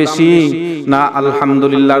দাম বেশি না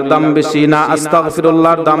আলহামদুলিল্লাহর দাম বেশি না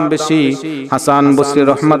আস্তাগফিরুল্লাহর দাম বেশি? হাসান বসরি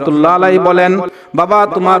রাহমাতুল্লাহ আলাইহি বলেন, বাবা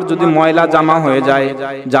তোমার যদি ময়লা জামা হয়ে যায়,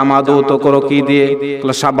 জামা ধৌত করো কি দিয়ে?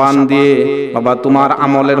 সাবান দিয়ে। বাবা তোমার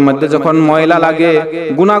আমলের মধ্যে যখন ময়লা লাগে,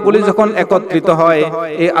 গুনাহগুলি যখন একত্রিত হয়,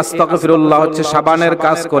 এই আস্তাগফিরুল্লাহ হচ্ছে সাবানের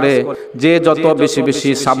কাজ করে। যে যত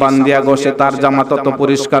বেশি সাবান দিয়া ঘষে, তার জামা তত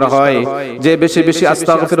পরিষ্কার হয়। যে বেশি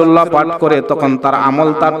আস্তাগফিরুল্লাহ পাঠ করে, তখন তার আমল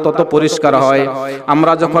তার তত পরিষ্কার হয়।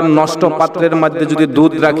 আমরা যখন নষ্ট পাত্রের মধ্যে যদি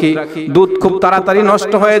দুধ রাখি, দুধ খুব তাড়াতাড়ি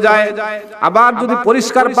নষ্ট হয়ে যায়। আবার যদি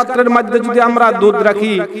পরিষ্কার পাত্র পাত্রের মধ্যে যদি আমরা দুধ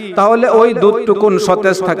রাখি তাহলে ওই দুধটুকুন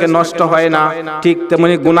সতেজ থাকে, নষ্ট হয় না। ঠিক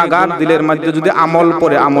তেমনি গুনাহগার দিলের মধ্যে যদি আমল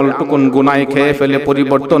পড়ে, আমলটুকুন গুনাহে খেয়ে ফেলে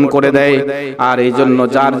পরিবর্তন করে দেয়। আর এই জন্য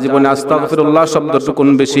যার জীবনে আস্তাগফিরুল্লাহ শব্দটুকুন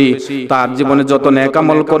বেশি, তার জীবনে যত নেক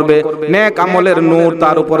আমল করবে, নেক আমলের নূর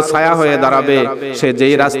তার উপর ছায়া হয়ে দাঁড়াবে। সে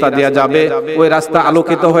যেই রাস্তা দিয়ে যাবে ওই রাস্তা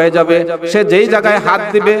আলোকিত হয়ে যাবে। সে যেই জায়গায় হাত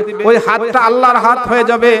দিবে ওই হাতটা আল্লাহর হাত হয়ে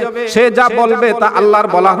যাবে। সে যা বলবে তা আল্লাহর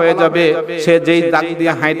বলা হয়ে যাবে। সে যেই দাগ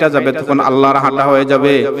দিয়ে হাঁটা যাবে তখন আল্লাহর হাঁটা হয়ে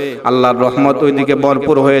যাবে। আল্লাহর রহমত ওইদিকে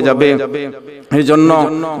ভরপুর হয়ে যাবে। এই জন্য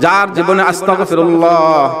যার জীবনে আস্তাগফিরুল্লাহ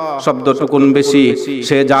শব্দটুকুন বেশি,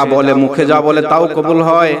 সে যা বলে, মুখে যা বলে তাও কবুল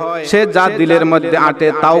হয়, সে যা দিলের মধ্যে আঁটে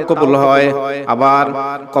তাও কবুল হয়। আবার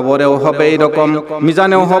কবরেও হবে এইরকম,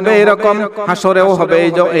 মিজানেও হবে এইরকম, হাসরেও হবে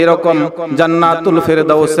এইরকম। জান্নাতুল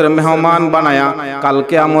ফেরদাউসের মেহমান বানায়া কাল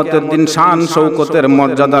কিয়ামতের দিন শান শৌকতের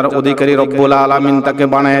মর্যাদার অধিকারী রব্বুল আলামিন তাকে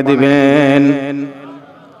বানায় দিবেন।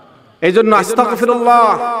 এই জন্য আস্তাগফিরুল্লাহ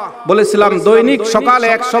বলেছিলাম দৈনিক সকালে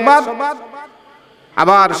 100 বার,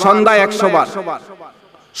 আবার সন্ধ্যায় 100 বার।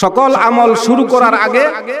 সকল আমল শুরু করার আগে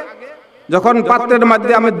যখন পাত্রের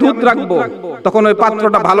মধ্যে আমি দুধ রাখবো তখন ওই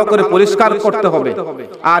পাত্রটা ভালো করে পরিষ্কার করতে হবে।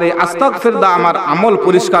 আর এই আস্তাগফিরুল্লাহ আমার আমল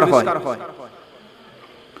পরিষ্কার হয়।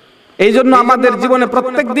 এই জন্য আমাদের জীবনে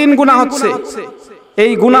প্রত্যেক দিন গুনাহ হচ্ছে।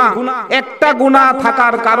 এই গুনাহ, একটা গুনাহ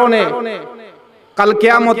থাকার কারণে কাল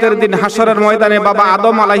কিয়ামতের দিন হাসরের ময়দানে বাবা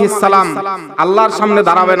আদম আলাইহিস সালাম আল্লাহর সামনে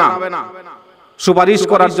দাঁড়াবে না সুপারিশ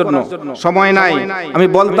করার জন্য। সময় নাই, আমি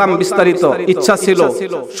বলতাম বিস্তারিত, ইচ্ছা ছিল,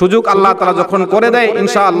 সুযোগ আল্লাহ তাআলা যখন করে দেয়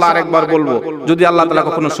ইনশাআল্লাহ আরেকবার বলবো, যদি আল্লাহ তাআলা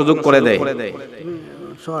কখনো সুযোগ করে দেয়।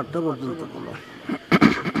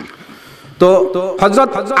 তো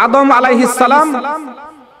হযরত আদম আলাইহিস সালাম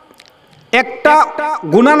একটা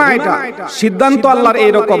গুনাহ না, এটা সিদ্ধান্ত আল্লাহর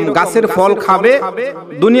এইরকম, গাছের ফল খাবে,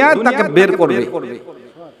 দুনিয়ায় তাকে বের করবে।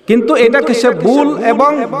 কিন্তু এটাকে সে ভুল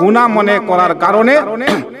এবং গুনাহ মনে করার কারণে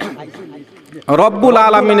রব্বুল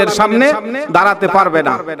আলামিনের সামনে দাঁড়াতে পারবে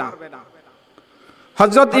না।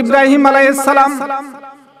 হযরত ইব্রাহিম আলাইহিস সালাম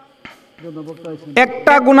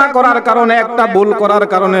একটা গুনাহ করার কারণে, একটা ভুল করার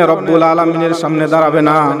কারণে রব্বুল আলামিনের সামনে দাঁড়াবে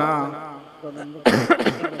না।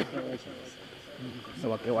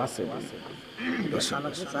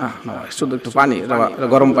 শুধু একটু পানি,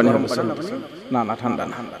 গরম পানি হবে, না না ঠান্ডা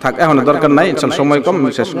না, থাক, এখন দরকার নাই, ইনশাআল্লাহ সময় কম,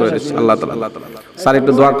 শেষ করে দিচ্ছি। আল্লাহ তাআলা স্যার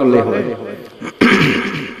একটু দোয়া করলেই হবে।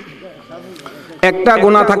 একটা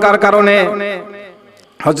গুনাহ থাকার কারণে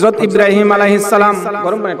হযরত ইব্রাহিম আলাইহিস সালাম,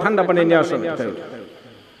 গরম পানি ঠান্ডা পানি নিয়ে আসুন,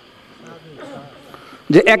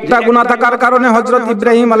 যে একটা গুনাহ থাকার কারণে হযরত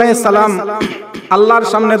ইব্রাহিম আলাইহিস সালাম আল্লাহর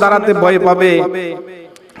সামনে দাঁড়াতে ভয় পাবে।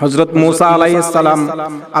 হযরত মুসা আলাইহিস সালাম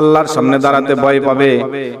আল্লাহর সামনে দাঁড়াতে ভয় পাবে।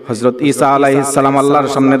 হযরত ঈসা আলাইহিস সালাম আল্লাহর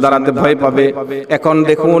সামনে দাঁড়াতে ভয় পাবে। এখন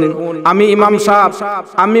দেখুন, আমি ইমাম সাহেব,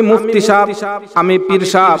 আমি মুফতি সাহেব, আমি পীর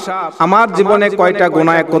সাহেব, আমার জীবনে কয়টা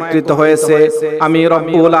গুনাহ একত্রিত হয়েছে, আমি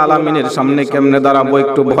রব্বুল আলামিনের সামনে কেমনে দাঁড়াবো,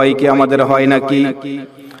 একটু ভয় কি আমাদের হয় নাকি?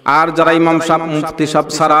 আর যারা ইমাম সাহেব, মুফতি সাহেব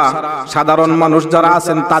ছাড়া সাধারণ মানুষ যারা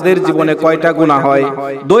আছেন তাদের জীবনে কয়টা গুনাহ হয়,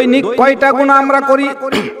 দৈনিক কয়টা গুনাহ আমরা করি?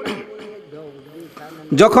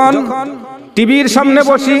 যখন টিভির সামনে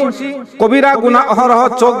বসি কবিরা গুনাহ অহরহ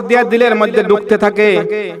চোখ দিয়ে দিলের মধ্যে ঢুকতে থাকে।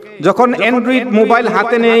 যখন অ্যান্ড্রয়েড মোবাইল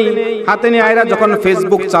হাতে নেই, হাতে নিয়ে আয়রা যখন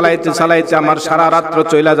ফেসবুক চালাইতে চালাইতে আমার সারা রাত্র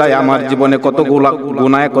চলে যায়, আমার জীবনে কত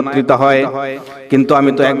গুনাহ একত্রিত হয়। কিন্তু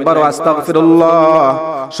আমি তো একবারও আস্তাগফিরুল্লাহ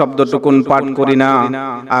শব্দটুকুন পাঠ করি না।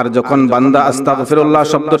 আর যখন বান্দা আস্তাগফিরুল্লাহ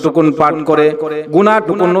শব্দটুকুন পাঠ করে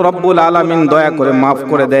গুনাহটুকুন রব্বুল আলামিন দয়া করে মাফ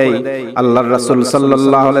করে দেয়। আল্লাহর রাসূল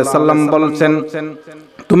সাল্লাল্লাহু আলাইহি সাল্লাম বলেছেন,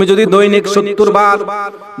 তুমি যদি দৈনিক 70 বার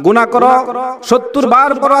গুনাহ করো, 70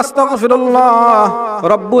 বার পর আস্তাগফিরুল্লাহ,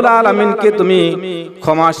 রব্বুল আলামিনকে তুমি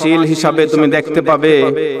ক্ষমাশীল হিসাবে তুমি দেখতে পাবে।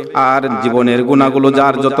 আর জীবনের গুনাহগুলো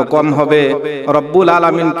যার যত কম হবে রব্বুল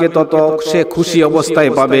আলামিনকে তত সে খুশি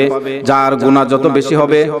অবস্থায় পাবে। যার গুনাহ যত বেশি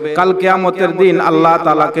হবে কাল কিয়ামতের দিন আল্লাহ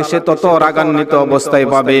তাআলাকে সে তত রাগান্বিত অবস্থায়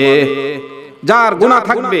পাবে। যার গুনাহ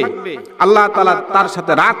থাকবে আল্লাহ তাআলা তার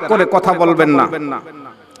সাথে রাগ করে কথা বলবেন না,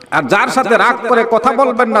 আর যার সাথে রাগ করে কথা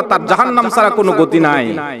বলবেন না তার জাহান্নাম ছাড়া কোনো গতি নাই।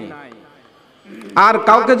 আর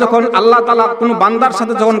কাউকে যখন আল্লাহ তাআলা কোনো বান্দার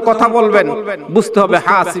সাথে যখন কথা বলবেন বুঝতে হবে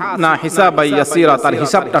হাসিবনা হিসাবাই ইয়াসিরা, তার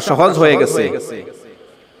হিসাবটা সহজ হয়ে গেছে।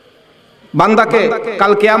 বান্দাকে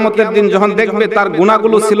কাল কিয়ামতের দিন যখন দেখবে তার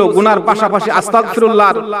গুনাহগুলো ছিল, গুনার পাশাপাশি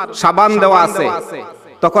আস্তাগফিরুল্লাহর সাবান দেওয়া আছে,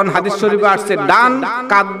 তখন হাদিস শরীফে আসছে ডান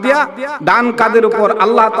কাঁধ দিয়া, ডান কাঁধের উপর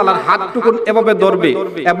আল্লাহ তাআলার হাতটুকুন এভাবে ধরবে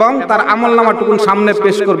এবং তার আমলনামাটুকুন সামনে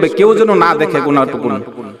পেশ করবে, কেউ যেন না দেখে গুনাহটুকুন।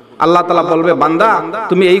 আল্লাহ তাআলা বলবে, বান্দা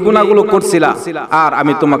তুমি এই গুনাহগুলো করছিলা আর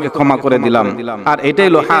আমি তোমাকে ক্ষমা করে দিলাম। আর এটাই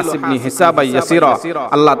হলো হাসিবনি হিসাবাই ইয়াসিরা,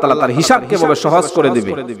 আল্লাহ তাআলা তার হিসাব কিভাবে সহজ করে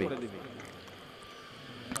দিবে।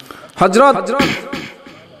 হযরত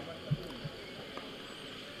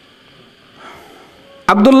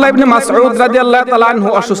আব্দুল্লাহ ইবনে মাসউদ রাদিয়াল্লাহু তাআলা আনহু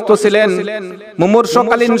অসুস্থ ছিলেন।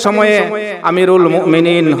 মুমূর্ষকালীন সময়ে আমিরুল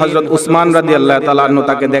মুমিনিন হযরত উসমান রাদিয়াল্লাহু তাআলা আনহু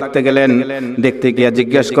তাকে দেখতে গেলেন। দেখতে গিয়ে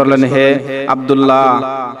জিজ্ঞেস করলেন, হে আব্দুল্লাহ,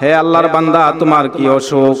 হে আল্লাহর বান্দা, তোমার কি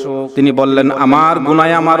অসুখ? তিনি বললেন, আমার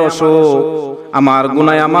গুনাহে আমার অসুখ, আমার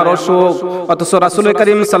গুনাহে আমার অসুখ। অথচ রাসূল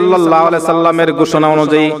করিম সাল্লাল্লাহু আলাইহি সাল্লামের ঘোষণা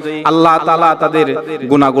অনুযায়ী আল্লাহ তাআলা তাদের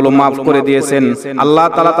গুনাহগুলো মাফ করে দিয়েছেন। আল্লাহ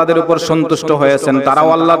তাআলা তাদের উপর সন্তুষ্ট হয়েছেন, তারাও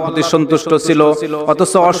আল্লাহর প্রতি সন্তুষ্ট ছিল।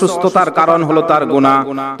 অথচ অসুস্থতার কারণ হলো তার গুনাহ।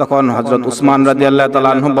 তখন হযরত উসমান রাদিয়াল্লাহু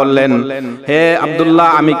তাআলা আনহু বললেন, হে আব্দুল্লাহ,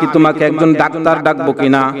 আমি কি তোমাকে একজন ডাক্তার ডাকবো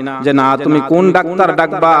কিনা? যে না, তুমি কোন ডাক্তার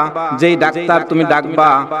ডাকবা? যেই ডাক্তার তুমি ডাকবা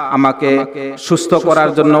আমাকে সুস্থ করার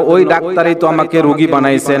জন্য, ওই ডাক্তারই তো আমাকে রোগী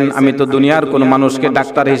বানাইছেন। আমি তো দুনিয়ার কোন মানুষকে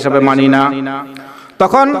ডাক্তার হিসেবে মানি না।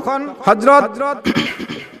 তখন হযরত,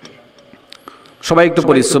 সবাই একটু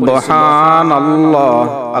পড়ি, সুবহানাল্লাহ,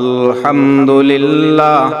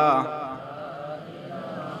 আলহামদুলিল্লাহ,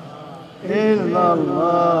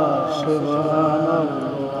 ইল্লাল্লাহ, সুবহানাল্লাহ,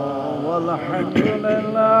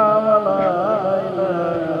 ওয়ালহামদুলিল্লাহ, ওয়ালা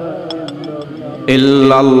ইলাহা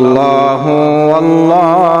ইল্লাল্লাহু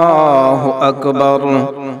আল্লাহু আকবার।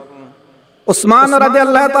 উসমান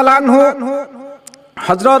রাদিয়াল্লাহু তাআলা আনহু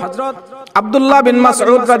হযরত আব্দুল্লাহ বিন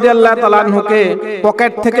মাসউদ রাদিয়াল্লাহু তাআলা আনহুকে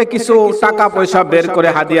পকেট থেকে কিছু টাকা পয়সা বের করে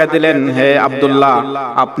হাদিয়া দিলেন। হে আব্দুল্লাহ,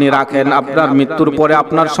 আপনি রাখেন, আপনার মৃত্যুর পরে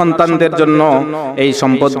আপনার সন্তানদের জন্য এই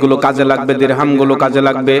সম্পদগুলো কাজে লাগবে, দিরহামগুলো কাজে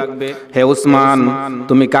লাগবে। হে উসমান,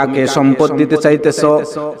 তুমি কাকে সম্পদ দিতে চাইতেছো?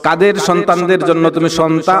 কাদের সন্তানদের জন্য তুমি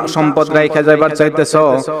সম্পদ রাইখা যাইবার চাইতেছো?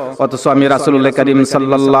 অথচ আমি রাসূলুল্লাহ করিম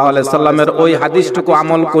সাল্লাল্লাহু আলাইহি সাল্লামের ওই হাদিসটুকু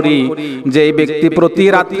আমল করি যে এই ব্যক্তি প্রতি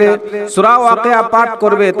রাতে সূরা ওয়াকিয়া পাঠ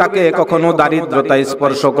করবে তাকে কখনো দারিদ্রতা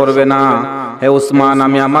স্পর্শ করবে না। হে উসমান,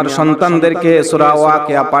 আমি আমার সন্তানদেরকে সূরা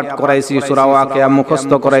ওয়াকিয়া পাঠ করাইছি, সূরা ওয়াকিয়া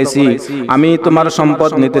মুখস্থ করাইছি। আমি তোমার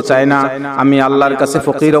সম্পদ নিতে চাই না, আমি আল্লাহর কাছে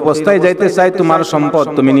ফকির অবস্থায় যাইতে চাই, তোমার সম্পদ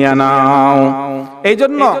তুমি নিয়ে নাও। এই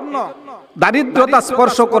জন্য দারিদ্রতা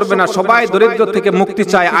স্পর্শ করবে না, সবাই দরিদ্র থেকে মুক্তি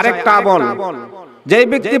চায়। আরেকটা আমল যে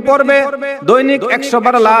ব্যক্তি পড়বে দৈনিক 100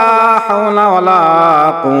 বার লা হাওলা ওয়ালা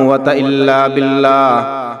কুওয়াতা ইল্লা বিল্লাহ,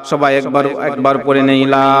 সবাই একবার পড়ে নেই,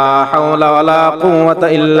 লা হাওলা ওয়ালা কুওয়াতা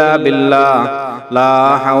ইল্লা বিল্লাহ, লা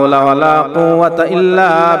হাওলা ওয়ালা কুওয়াতা ইল্লা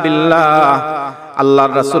বিল্লাহ।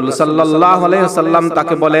 আল্লাহর রাসূল সাল্লাল্লাহু আলাইহি ওয়াসাল্লাম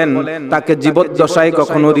তাকে বলেন, তাকে জীবদ্দশায়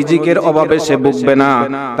কখনো রিজিকের অভাবে সে ভুগবে না,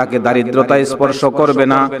 তাকে দারিদ্রতা স্পর্শ করবে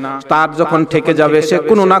না। তার যখন ঠেকে যাবে সে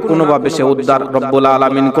কোনো না কোনো ভাবে সে উদ্ধার রব্বুল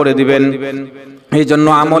আলামিন করে দিবেন। এই জন্য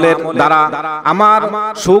আমলের দ্বারা আমার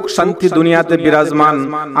সুখ শান্তি দুনিয়াতে বিরাজমান,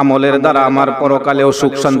 আমলের দ্বারা আমার পরকালেও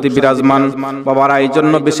সুখ শান্তি বিরাজমান। বাবারা, এই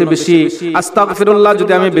জন্য বেশি বেশি আস্তাগফিরুল্লাহ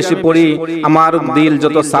যদি আমি বেশি পড়ি, আমার দিল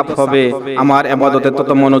যত সাফ হবে, আমার ইবাদতে তত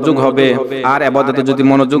মনোযোগ হবে। আর ইবাদতে যদি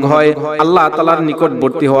মনোযোগ হয়, আল্লাহ তাআলার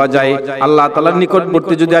নিকটবর্তী হওয়া যায়। আল্লাহ তাআলার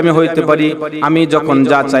নিকটবর্তী যদি আমি হইতে পারি, আমি যখন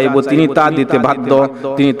যা চাইবো তিনি তা দিতে বাধ্য,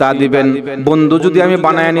 তিনি তা দিবেন। বন্ধু যদি আমি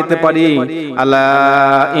বানায় নিতে পারি, আলা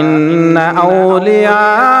ইন্না আউলিয়া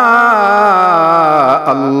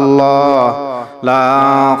আল্লাহ লা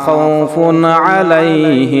খাউফুন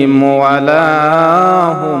আলাইহিম ওয়ালা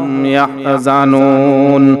হুম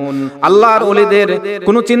ইয়াহজানুন। আল্লাহর ওলিদের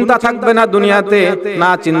কোনো চিন্তা থাকবে না দুনিয়াতে, না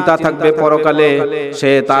চিন্তা থাকবে পরকালে।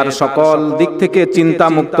 সে তার সকল দিক থেকে চিন্তা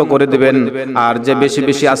মুক্ত করে দিবেন। আর যে বেশি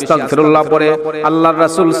বেশি আস্তাগফিরুল্লাহ পড়ে, আল্লাহর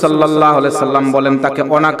রাসূল সাল্লাল্লাহু আলাইহি সাল্লাম বলেন, তাকে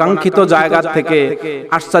অনাকাঙ্ক্ষিত জায়গা থেকে,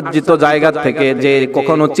 আশ্চর্যিত জায়গা থেকে, যে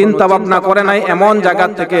কখনো চিন্তা ভাবনা করে নাই এমন জায়গা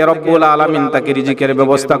থেকে রব্বুল আলামিন তাকে রিজিকের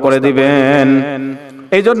ব্যবস্থা করে দিবেন।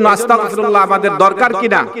 এই জন্য আস্তাগফিরুল্লাহ আমাদের দরকার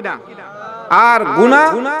কিনা। আর গুনাহ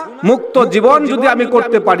মুক্ত জীবন যদি আমি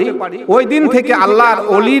করতে পারি, ওই দিন থেকে আল্লাহর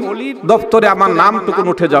ওলির দপ্তরে আমার নামটুকু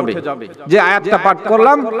উঠে যাবে। যে আয়াতটা পাঠ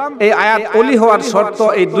করলাম, এই আয়াত ওলি হওয়ার শর্ত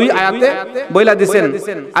এই দুই আয়াতে বইলা দিবেন,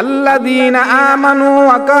 আল্লাযীনা আমানু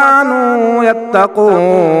ওয়া কানু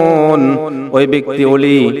ইয়াত্তাকুন। ওই ব্যক্তি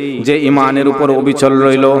ওলি যে ঈমানের উপর অবিচল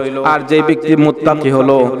রইল। আর যে ব্যক্তি মুত্তাকি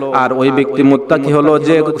হলো, আর ওই ব্যক্তি মুত্তাকি হলো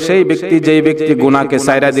যে সেই ব্যক্তি যেই ব্যক্তি গুনাহকে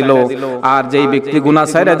ছাইরা দিল। আর যেই ব্যক্তি গুনাহ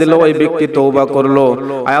ছাইরা দিল, ওই ব্যক্তি তওবা করলো,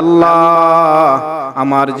 আয় আল্লাহ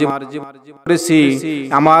আমার জীবন করেছি,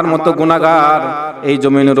 আমার মতো গুনাহগার এই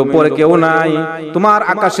জমিনের উপর কেউ নাই, তোমার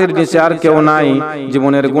আকাশের নিচে আর কেউ নাই,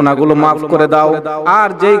 জীবনের গুনাহগুলো মাফ করে দাও। আর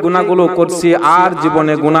যেই গুনাহগুলো করছি আর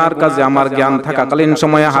জীবনে গুনার কাজে আমার জ্ঞান থাকাকালীন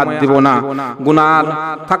সময়ে হাত দিব না। গুনার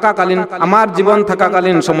থাকাকালীন, আমার জীবন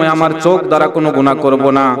থাকাকালীন সময়ে আমার চোখ দ্বারা কোনো গুনাহ করব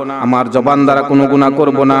না, আমার জবান দ্বারা কোনো গুনাহ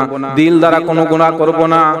করব না, দিল দ্বারা কোনো গুনাহ করব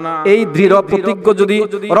না। এই দৃঢ় প্রতিজ্ঞা যদি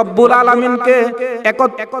রব্বুল আলামিনকে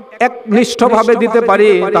একনিষ্ঠভাবে দিতে পারি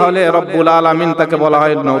তাহলে রব্বুল আলামিন তাকে বলা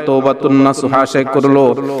হয় তওবাতুন নাসুহা সে করলো।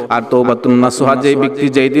 আর তওবাতুন নাসুহা যেই ব্যক্তি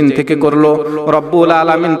যেই দিন থেকে করলো রব্বুল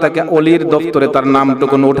আলামিন তাকে ওলির দপ্তরে তার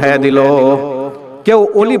নামটুকু উঠাইয়া দিল। কেউ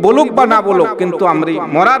ওলি বলুক বা না বলুক, কিন্তু আমি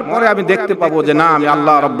মরার পরে আমি দেখতে পাবো যে না, আমি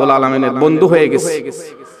আল্লাহ রাব্বুল আলামিনের বন্ধু হয়ে গেছি।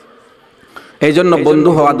 এই জন্য বন্ধু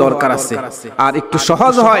হওয়া দরকার আছে। আর একটু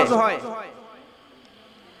সহজ হয়,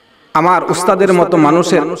 আমার উস্তাদের মতো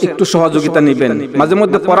মানুষের একটু সহযোগিতা নিবেন, মাঝে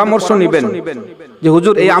মধ্যে পরামর্শ নিবেন যে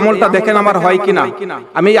হুজুর এই আমলটা দেখেন আমার হয় কিনা,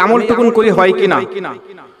 আমি এই আমলটুকুন করি হয় কিনা।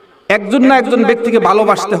 একজন না একজন ব্যক্তিকে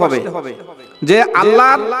ভালোবাসতে হবে, যে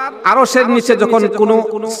আল্লাহর আরশের নিচে যখন কোনো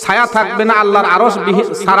ছায়া থাকবে না আল্লাহর আরশ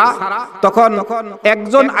ছাড়া, তখন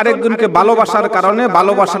একজন আরেকজনকে ভালোবাসার কারণে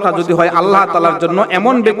ভালোবাসাটা যদি হয় আল্লাহ তাআলার জন্য,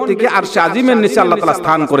 এমন ব্যক্তিকে আরশে আজিমের নিচে আল্লাহ তাআলা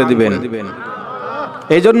স্থান করে দিবেন।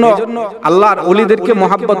 এই জন্য আল্লাহর ওলিদেরকে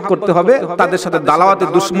মহাব্বত করতে হবে, তাদের সাথে দালাওয়াতে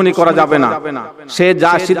দুশমনি করা যাবে না। সে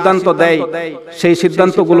যা সিদ্ধান্ত দেয় সেই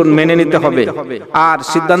সিদ্ধান্তগুলো মেনে নিতে হবে। আর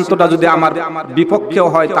সিদ্ধান্তটা যদি আমার বিপক্ষেও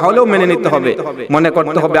হয় তাহলেও মেনে নিতে হবে, মনে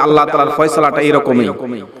করতে হবে আল্লাহ তাআলার ফয়সালাটা এরকমই।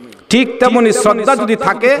 ঠিক তেমনি শ্রদ্ধা যদি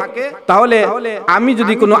থাকে, তাহলে আমি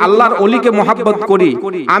যদি কোনো আল্লাহর ওলিকে মহাব্বত করি,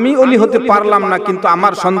 আমি ওলি হতে পারলাম না, কিন্তু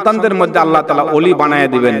আমার সন্তানদের মধ্যে আল্লাহ তাআলা ওলি বানায়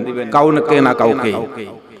দিবেন কাউকে না কাউকে।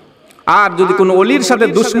 আর যদি কোনো ওলির সাথে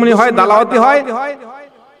দুশমনি হয়, দালাওয়াতি হয়,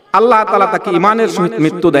 আল্লাহ তাআলা তাকে ঈমানের সহিত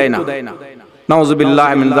মৃত্যু দেয় না। নাউযুবিল্লাহ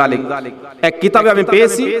মিন যালিক। এক কিতাবে আমি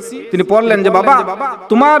পেয়েছি, তিনি পড়লেন যে বাবা,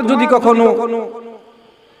 তোমার যদি কখনো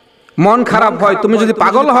মন খারাপ হয়, তুমি যদি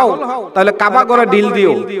পাগল হও, তাহলে কাবা ঘরে ঢিল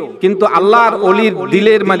দিও, কিন্তু আল্লাহর ওলির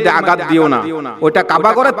দিলের মধ্যে আঘাত দিও না। ওইটা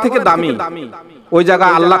কাবা ঘরের থেকে দামি। ওই জায়গা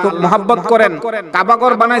আল্লাহ খুব মহব্বত করেন। কাবা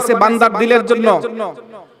ঘর বানাইছে বান্দার দিলের জন্য,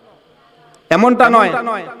 এমনটা নয়।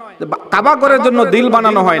 কাবা ঘরের জন্য দিল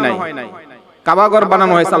বানানো হয় নাই, কাবা ঘর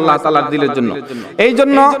বানানো হয়েছে আল্লাহ তাআলার দিলের জন্য। এই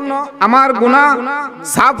জন্য আমার গুনাহ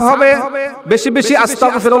সাফ হবে, বেশি বেশি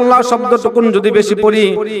আস্তাগফিরুল্লাহ শব্দটুকুন যদি বেশি পড়ি,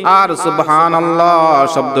 আর সুবহানাল্লাহ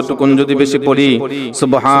শব্দটুকুন যদি বেশি পড়ি,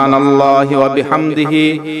 সুবহানাল্লাহি ওয়া বিহামদিহি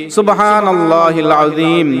সুবহানাল্লাহিল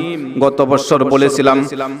আযীম। গত বছর বলেছিলাম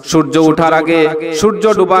সূর্য ওঠার আগে, সূর্য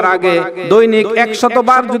ডুবার আগে দৈনিক 100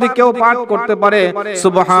 বার যদি কেউ পাঠ করতে পারে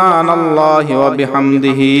সুবহানাল্লাহি ওয়া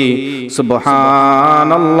বিহামদিহি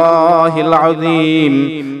সুবহানাল্লাহিল আযীম,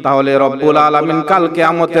 তাহলে রব্বুল আলামিন কাল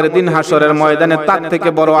কিয়ামতের দিন হাসরের ময়দানে তার থেকে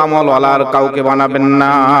বড় আমলওয়ালা আর কাউকে বানাবেন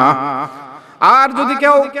না। আর যদি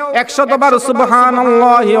কেউ 100 বার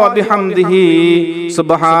সুবহানাল্লাহি ওয়া বিহামদিহি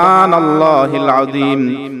সুবহানাল্লাহিল আযীম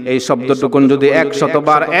এই শব্দটুকুন যদি 100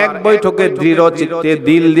 বার এক বৈঠকে দৃঢ় চিত্তে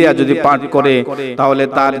দিল দিয়া যদি পাঠ করে, তাহলে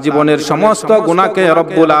তার জীবনের সমস্ত গুনাহকে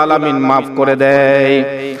রব্বুল আলামিন maaf করে দেয়।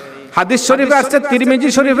 হাদিস শরীফে আছে, তিরমিজি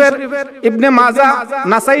শরীফের, ইবনে মাজাহ,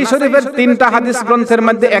 নাসাই শরীফের 3টা হাদিস গ্রন্থের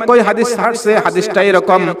মধ্যে একই হাদিস আসছে। হাদিসটা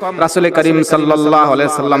এরকম, রাসূল করিম সাল্লাল্লাহু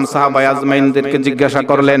আলাইহি সাল্লাম সাহাবায়ে আজমাইনদেরকে জিজ্ঞাসা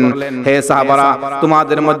করলেন, হে সাহাবারা,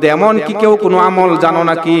 তোমাদের মধ্যে এমন কি কেউ কোনো আমল জানো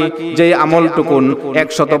নাকি যে আমলটুকুন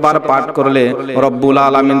 100 বার পাঠ করলে রব্বুল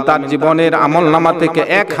আলামিন তার জীবনের আমলনামা থেকে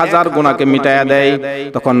 1000 গুনাহকে মিটায়া দেয়?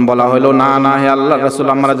 তখন বলা হলো, না না হে আল্লাহর রাসূল,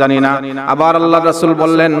 আমরা জানি না। আবার আল্লাহর রাসূল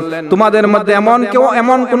বললেন, তোমাদের মধ্যে এমন কেউ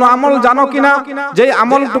এমন কোন আমল জানো কিনা যে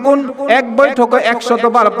আমলটুকুন এক বৈঠকে 100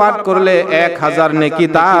 বার পাঠ করলে 1000 নেকি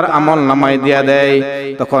তার আমলনামায় দিয়া দেয়?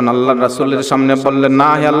 তখন আল্লাহর রাসূলের সামনে বললেন, না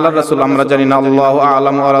হে আল্লাহর রাসূল, আমরা জানি না। আল্লাহু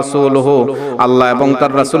আ'লামু ওয়া রাসূলুহু, আল্লাহ এবং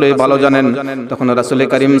তার রাসূলই ভালো জানেন। তখন রাসূল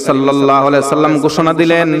করিম সাল্লাল্লাহু আলাইহি সাল্লাম ঘোষণা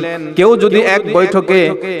দিলেন, কেউ যদি এক বৈঠকে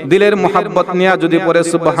দিলের মোহাব্বত নিয়ে যদি পড়ে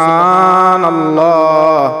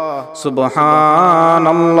সুবহানাল্লাহ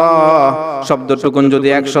সুবহানাল্লাহ শব্দটুকুন যদি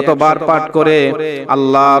 100 বার পাঠ করে,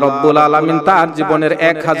 আল্লাহ রব্বুল আলামিন তার জীবনের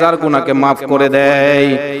 1000 গুনাহকে maaf করে দেয়,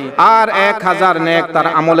 আর 1000 নেক তার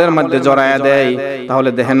আমলের মধ্যে জড়ায়া দেয়। তাহলে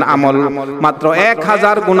দেখেন, আমল মাত্র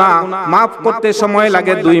 1000 গুনাহ maaf করতে সময়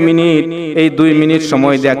লাগে 2 মিনিট। এই 2 মিনিট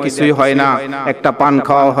সময় দেয়া কিছুই হয় না। একটা পান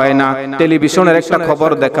খাওয়া হয় না, টেলিভিশনের একটা খবর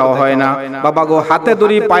দেখাও হয় না। বাবা গো, হাতে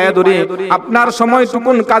ধরি পায়ে ধরি আপনার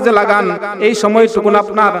সময়টুকুন কাজে লাগান। এই সময়টুকুন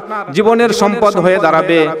আপনার জীবনের সম্পদ হয়ে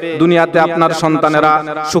দাঁড়াবে। দুনিয়াতে আপনার সন্তানেরা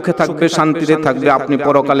সুখে থাকবে, শান্তিতে থাকবে, আপনি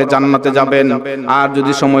পরকালে জান্নাতে যাবেন। আর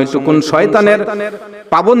যদি সময়টুকুন শয়তানের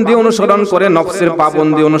পাবন্দি অনুসরণ করে, নফসের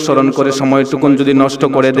পাবন্দি অনুসরণ করে সময়টুকুন যদি নষ্ট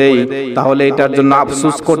করে দেই, তাহলে এটার জন্য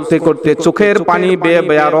আফসোস করতে করতে চোখের পানি বেয়ে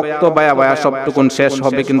বেয়া, রক্ত বায়া বায়া সবটুকুন শেষ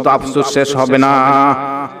হবে, কিন্তু আফসোস শেষ হবে না।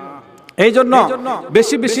 এই জন্য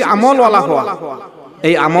বেশি বেশি আমলওয়ালা হওয়া,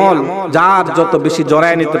 এই আমল যার যত বেশি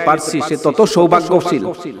জড়ায় নিতে পারছি সে তত সৌভাগ্যশীল।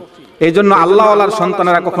 এই জন্য আল্লাহওয়ালার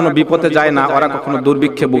সন্তানেরা কখনো বিপদে যায় না, ওরা কখনো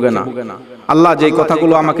দুর্ভিক্ষে ভোগে না। আল্লাহ যেই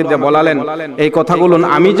কথাগুলো আমাকে দিয়ে বলালেন, এই কথাগুলো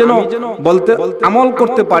আমি যেন বলতে আমল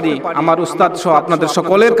করতে পারি। আমার উস্তাদ সহ আপনাদের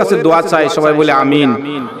সকলের কাছে দোয়া চাই, সবাই বলে আমিন।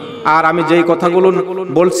 আর আমি যেই কথাগুলো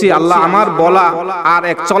বলছি আল্লাহ আমার বলা আর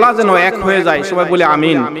এক চলা যেন এক হয়ে যায়, সবাই বলে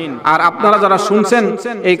আমিন। আর আপনারা যারা শুনছেন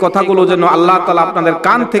এই কথাগুলো যেন আল্লাহ তাআলা আপনাদের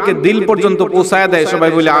কান থেকে দিল পর্যন্ত পৌঁছায় দেয়,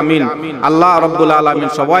 সবাই বলে আমিন। আল্লাহ রাব্বুল আলামিন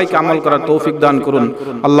সবাইকে আমল করার তৌফিক দান করুন,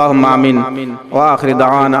 আল্লাহুম্মা আমিন। ওয়া আখিরু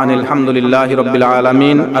দাওয়ানা আনিল হামদুলিল্লাহি রাব্বিল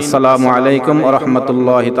আলামিন। আসসালামু আলাইকুম ওয়া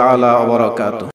রাহমাতুল্লাহি তাআলা ওয়া বারাকাতুহু।